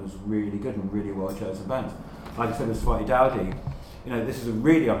lineup was really good and really well chosen bands. Like I said, with Slightly Dowdy, this is a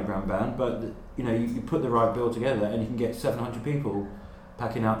really underground band, but you put the right bill together and you can get 700 people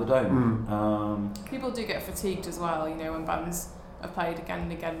packing out the dome. People do get fatigued as well, when bands have played again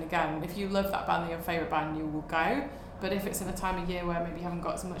and again and again. If you love that band, your favourite band, you will go. But if it's in a time of year where maybe you haven't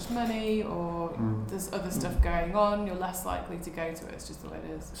got as much money or there's other stuff going on, you're less likely to go to it. It's just the way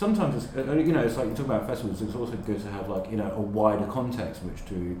it is. Sometimes it's, it's like you talk about festivals. It's also good to have a wider context in which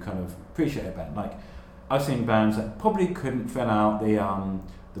to kind of appreciate a band. Like I've seen bands that probably couldn't fill out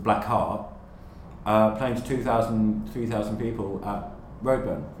the Black Heart playing to 2,000, 3,000 people at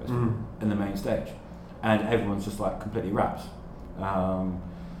Roadburn Festival in the main stage, and everyone's just like completely rapt.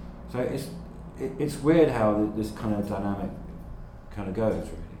 So it's weird how this kind of dynamic kind of goes,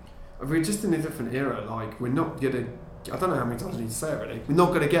 really. We're just in a different era. Like, we're not gonna. I don't know how many times I need to say it, really. We're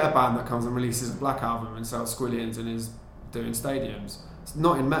not gonna get a band that comes and releases a Black Album and sells squillions and is doing stadiums. It's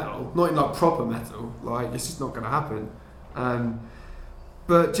not in metal, not in like proper metal. Like, it's just not gonna happen.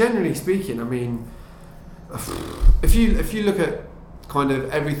 But generally speaking, I mean, if you look at kind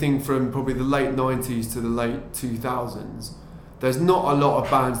of everything from probably the late 90s to the late 2000s, there's not a lot of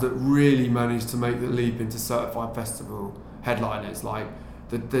bands that really managed to make the leap into certified festival headliners. Like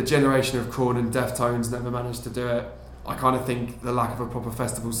the generation of Korn and Deftones never managed to do it. I kind of think the lack of a proper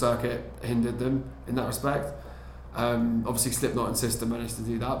festival circuit hindered them in that respect. Obviously Slipknot and System managed to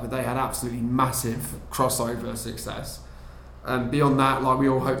do that, but they had absolutely massive crossover success. Beyond that, like we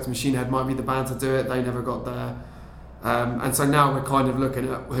all hoped Machine Head might be the band to do it, they never got there. And so now we're kind of looking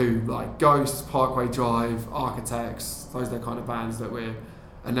at who, like Ghost, Parkway Drive, Architects, those are the kind of bands that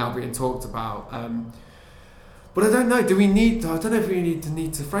are now being talked about. But I don't know, I don't know if we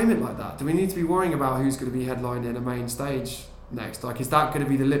need to frame it like that. Do we need to be worrying about who's going to be headlining a main stage next? Like, is that going to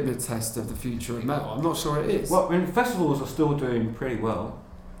be the litmus test of the future of metal? I'm not sure it is. Well, I mean, festivals are still doing pretty well.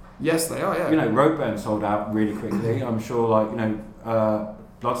 Yes, they are, yeah. Roadburn sold out really quickly. I'm sure,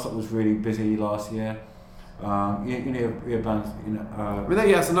 Bloodstock was really busy last year. Your bands, I mean,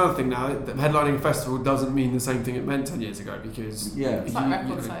 that's another thing now. That headlining a festival doesn't mean the same thing it meant 10 years ago because it's like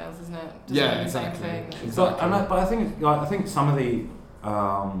record sales, isn't it? Exactly. But I think some of the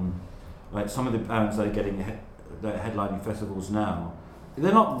bands that are getting that headlining festivals now,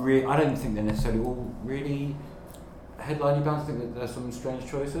 they're not really. I don't think they're necessarily all really headlining bands. I think that there's some strange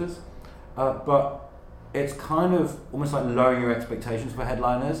choices, but it's kind of almost like lowering your expectations for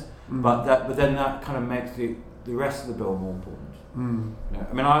headliners. But then that kind of makes the rest of the bill more important.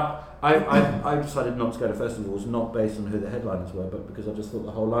 I mean, I decided not to go to festivals not based on who the headliners were, but because I just thought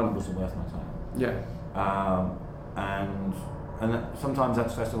the whole lineup wasn't worth my time. Yeah. And sometimes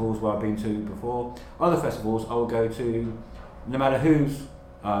that's festivals where I've been to before. Other festivals I will go to, no matter who's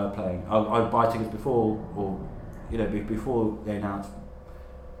playing. I'll buy tickets before, or before they announce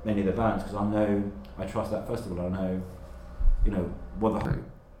many of the bands, because I trust that festival. I know, what the.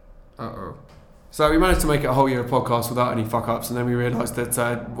 So we managed to make it a whole year of podcast without any fuck-ups, and then we realised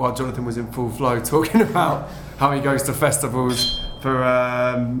that while Jonathan was in full flow talking about how he goes to festivals for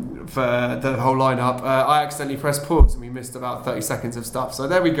the whole lineup, I accidentally pressed pause and we missed about 30 seconds of stuff. So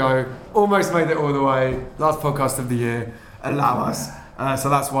there we go, almost made it all the way. Last podcast of the year, allow us. So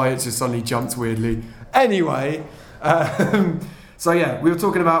that's why it just suddenly jumped weirdly. Anyway, so yeah, we were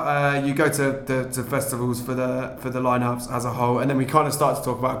talking about you go to festivals for the lineups as a whole, and then we kind of started to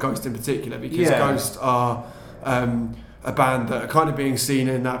talk about Ghost in particular because Ghost are a band that are kind of being seen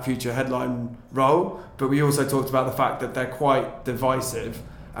in that future headline role, but we also talked about the fact that they're quite divisive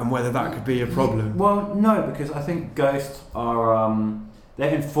and whether that could be a problem. Well, no, because I think Ghost are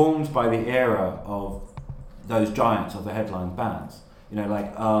they're informed by the era of those giants of the headline bands. They're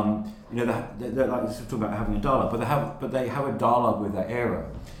like talking about having a dialogue, but they have a dialogue with that era.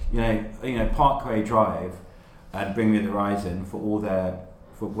 Parkway Drive and Bring Me the Horizon for all their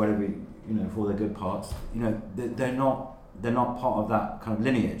good parts. They're not part of that kind of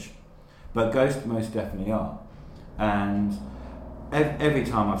lineage, but Ghost most definitely are. And every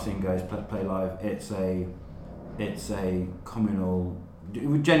time I've seen Ghost play live, it's a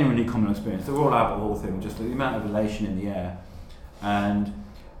genuinely communal experience. The Royal Albert Hall thing, just the amount of elation in the air. And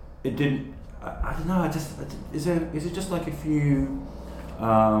it didn't. I don't know. Is it just like a few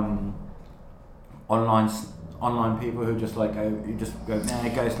online people who just like go? Nah,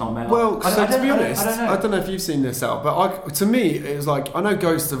 Ghost not metal. Well, to be honest, I don't know if you've seen this out, but to me, it was like I know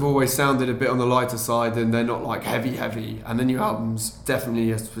Ghost have always sounded a bit on the lighter side, and they're not like heavy, and the new album's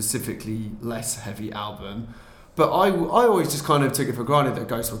definitely a specifically less heavy album. But I always just kind of took it for granted that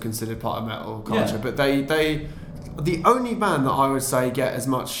Ghost were considered part of metal culture, but they. The only band that I would say get as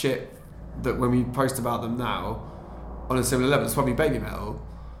much shit that when we post about them now on a similar level is probably Baby Metal.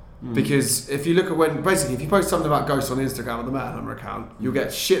 Because if you look at if you post something about Ghost on Instagram on the Metal Hammer account, you'll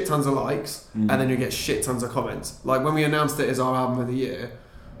get shit tons of likes and then you'll get shit tons of comments. Like when we announced it as our album of the year,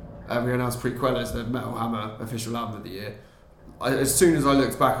 we announced Prequel as the Metal Hammer official album of the year, as soon as I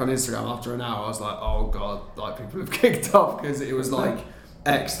looked back on Instagram after an hour, I was like, oh god, like people have kicked off because it was like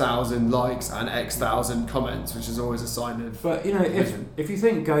X thousand likes and X thousand comments, which is always a sign of. But you know, if you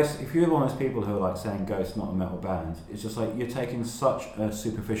think Ghost, if you're one of those people who are like saying Ghost not a metal band, it's just like you're taking such a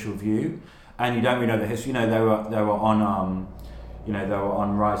superficial view, and you don't really know the history. You know, they were on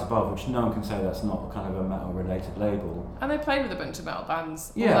Rise Above, which no one can say that's not kind of a metal related label. And they played with a bunch of metal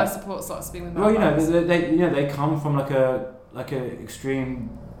bands. Yeah. All their support slots have been with metal bands. They come from like a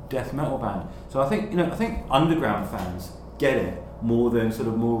extreme death metal band. So I think underground fans get it more than sort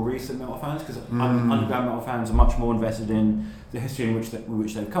of more recent metal fans, because underground metal fans are much more invested in the history in which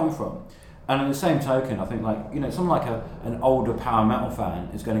they've come from. And on the same token, I think someone like an older power metal fan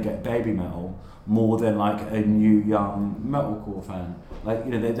is going to get baby metal more than like a new young metalcore fan.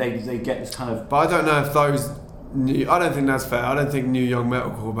 They get this kind of. But I don't know if those I don't think that's fair. I don't think new young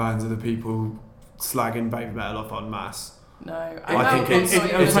metalcore bands are the people slagging baby metal off en masse. No, I think it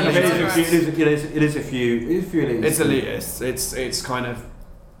is a few. It's elitist. It's kind of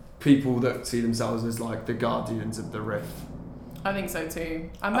people that see themselves as like the guardians of the riff. I think so too.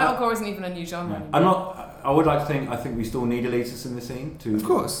 And metalcore isn't even a new genre anymore. I would like to think. I think we still need elitists in the scene too. Of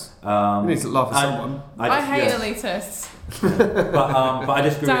course, we need to laugh at someone. I hate elitists. but I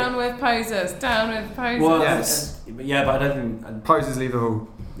disagree. Down with posers. Down with posers. Well, yes. But I don't think posers leave the hall.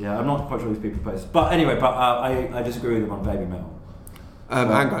 Yeah, I'm not quite sure these people post. But anyway, I disagree with them on baby metal.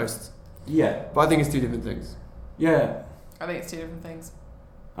 And Ghost. Yeah. But I think it's two different things. Yeah. I think it's two different things.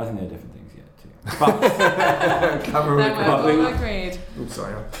 I think they're different things, yeah, too. But we're all agreed. Oops,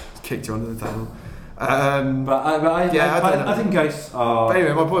 sorry, I kicked you under the table. I think Ghosts are but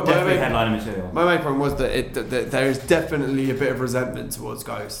anyway, my point, definitely headliner material. My main point was that there is definitely a bit of resentment towards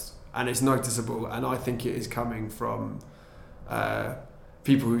Ghost, and it's noticeable, and I think it is coming from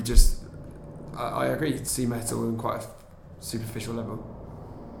people who just, I agree, see metal in quite a superficial level.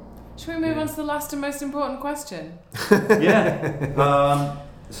 Should we move on to the last and most important question? Yeah.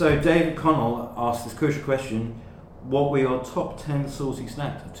 So David Connell asked this crucial question: what were your top 10 saucy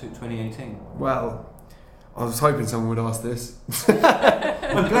snacks of 2018? Well, I was hoping someone would ask this.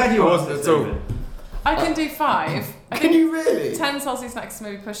 I'm glad you asked at all. I can do 5. Can you really? 10 saucy snacks is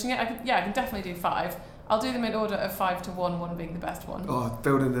maybe pushing it. I can definitely do 5. I'll do them in order of 5 to 1, 1 being the best one. Oh,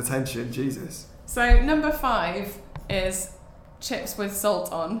 building the tension, Jesus. So number 5 is chips with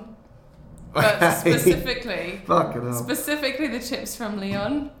salt on. But specifically the chips from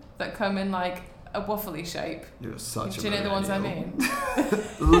Leon that come in like a waffly shape. You're such Do you know the ones I mean?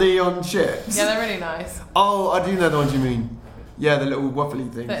 Leon chips? Yeah, they're really nice. Oh, I do know the ones you mean. Yeah, the little waffly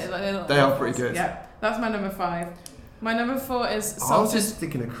things. They are pretty good. Yeah, that's my number 5. My number 4 is salted. I was just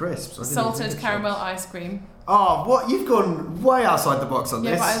thinking of crisps. Salted caramel ice cream. Oh, what? You've gone way outside the box on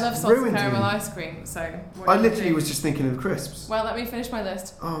this. Yeah, but I love salted caramel ice cream, so... I literally was just thinking of crisps. Well, let me finish my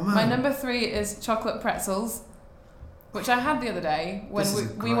list. Oh, man. My number 3 is chocolate pretzels, which I had the other day when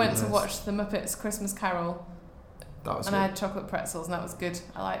we went to watch the Muppets Christmas Carol. That was good. I had chocolate pretzels, and that was good.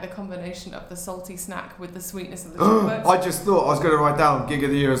 I like the combination of the salty snack with the sweetness of the chocolate. I just thought I was going to write down Gig of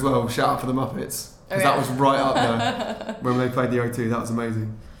the Year as well. Shout out for the Muppets. Because that was right up there when they played the O2. That was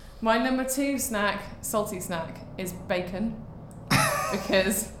amazing. My number 2 snack, salty snack, is bacon.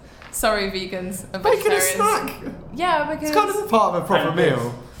 Because, sorry vegans and vegetarians. Bacon is snack? Yeah, because... It's kind of a part of a proper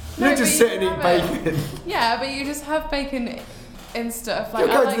meal. You just sit and eat bacon. Yeah, but you just have bacon in stuff. You're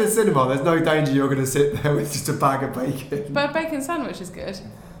going to the cinema, there's no danger you're going to sit there with just a bag of bacon. But a bacon sandwich is good.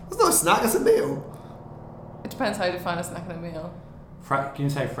 It's not a snack, it's a meal. It depends how you define a snack and a meal. Can you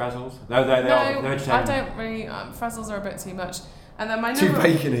say frazzles? They're I don't really. Frazzles are a bit too much. And then my too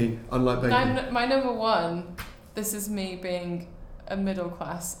bacony, unlike bacon. My number 1, this is me being a middle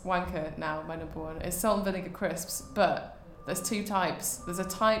class wanker now. My number 1 is salt and vinegar crisps, but there's 2 types. There's a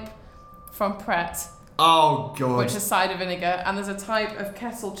type from Pret. Oh god. Which is cider vinegar, and there's a type of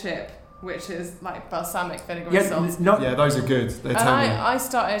kettle chip, which is like balsamic vinegar and salt. Yeah, those are good. They're I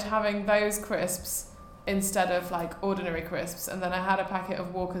started having those crisps instead of like ordinary crisps, and then I had a packet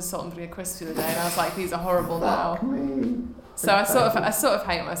of Walker's salt and vinegar crisps the other day, and I was like, these are horrible now. So I sort of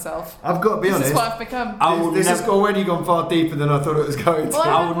hate myself. I've got to be honest. This is what I've become. This has already gone far deeper than I thought it was going to. Well,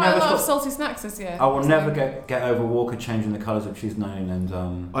 I had quite a lot of salty snacks this year. I will never get over Walker changing the colours of cheese nine and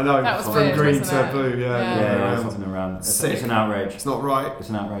I know, that was from weird, green to it? blue. Yeah, something around. It's an outrage. It's not right. It's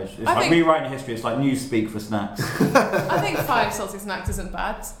an outrage. It's like rewriting history. It's like newspeak for snacks. I think 5 salty snacks isn't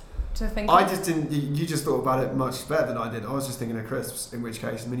bad to think I of. just didn't. You just thought about it much better than I did. I was just thinking of crisps. In which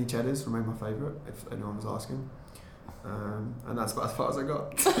case, mini cheddars remain my favourite. If anyone was asking. And that's about as far as I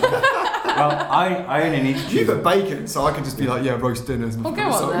got. Well, I only need to choose. You got bacon, so I could just be like, yeah, roast dinners. Well, go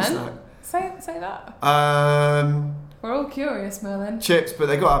on then. Snack. Say that. We're all curious, Merlin. Chips, but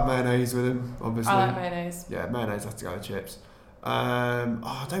they got to have mayonnaise with them, obviously. I like mayonnaise. Yeah, mayonnaise has to go with chips. I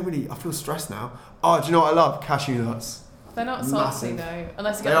feel stressed now. Oh, do you know what I love? Cashew nuts. They're not salty though,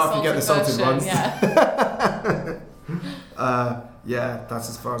 unless you They get are if you get the salted version. ones. Yeah. Yeah, that's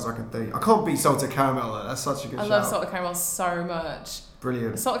as far as I can think. I can't beat salted caramel though. That's such a good shout. I love salted caramel so much.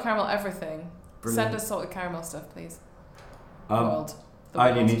 Brilliant. Salted caramel everything. Brilliant. Send us salted caramel stuff, please. I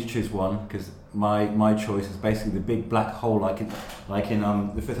only need to choose one because my choice is basically the big black hole, like in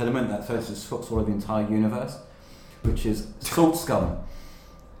The Fifth Element, that so it's sort of the entire universe, which is salt scum.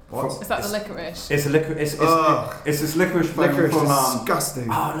 What? Is that the licorice? It's a licorice. It's this licorice from Licorice is disgusting.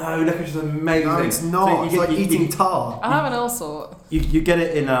 Oh no, licorice is amazing. No, it's not. It's like eating tar. I have an all sort. You get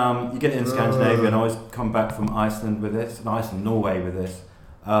it in Scandinavia, and I always come back from Iceland with this, and Norway with this.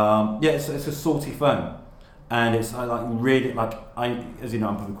 It's a salty foam, and it's as you know,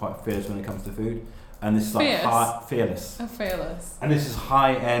 I'm probably quite fearless when it comes to food, and this is like fearless. I'm fearless. And this is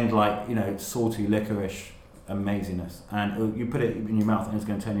high end, salty licorice amazingness, and you put it in your mouth, and it's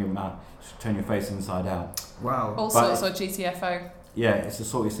going to turn your face inside out. Wow. All sorts or GTFO. Yeah, it's the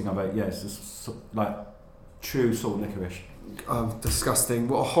saltiest thing I've ever. Yeah, it's just like true salt licorice. Disgusting.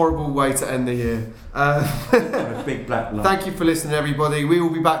 What a horrible way to end the year. A big black lump. Thank you for listening, everybody. We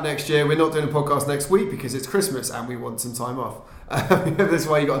will be back next year. We're not doing a podcast next week because it's Christmas and we want some time off. That's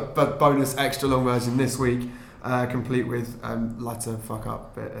why you got a bonus extra long version this week, complete with lighter fuck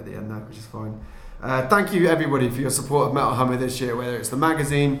up bit at the end there, which is fine. Thank you, everybody, for your support of Metal Hammer this year, whether it's the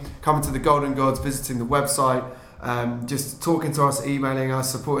magazine, coming to the Golden Gods, visiting the website, just talking to us, emailing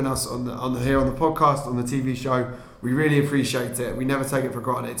us, supporting us on the podcast, on the TV show. We really appreciate it. We never take it for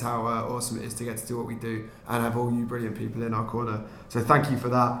granted how awesome it is to get to do what we do and have all you brilliant people in our corner. So thank you for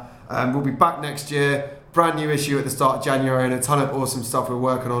that. We'll be back next year. Brand new issue at the start of January and a ton of awesome stuff we're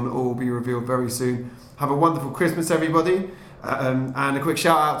working on. All will be revealed very soon. Have a wonderful Christmas, everybody. And a quick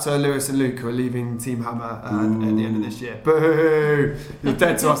shout out to Lewis and Luke, who are leaving Team Hammer at the end of this year. Boo! You're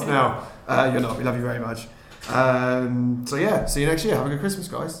dead to us now. You're not. We love you very much. See you next year. Have a good Christmas,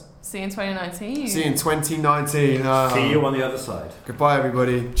 guys. See you in 2019. See you in 2019. See you on the other side. Goodbye,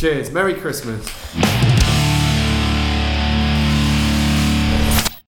 everybody. Cheers. Merry Christmas.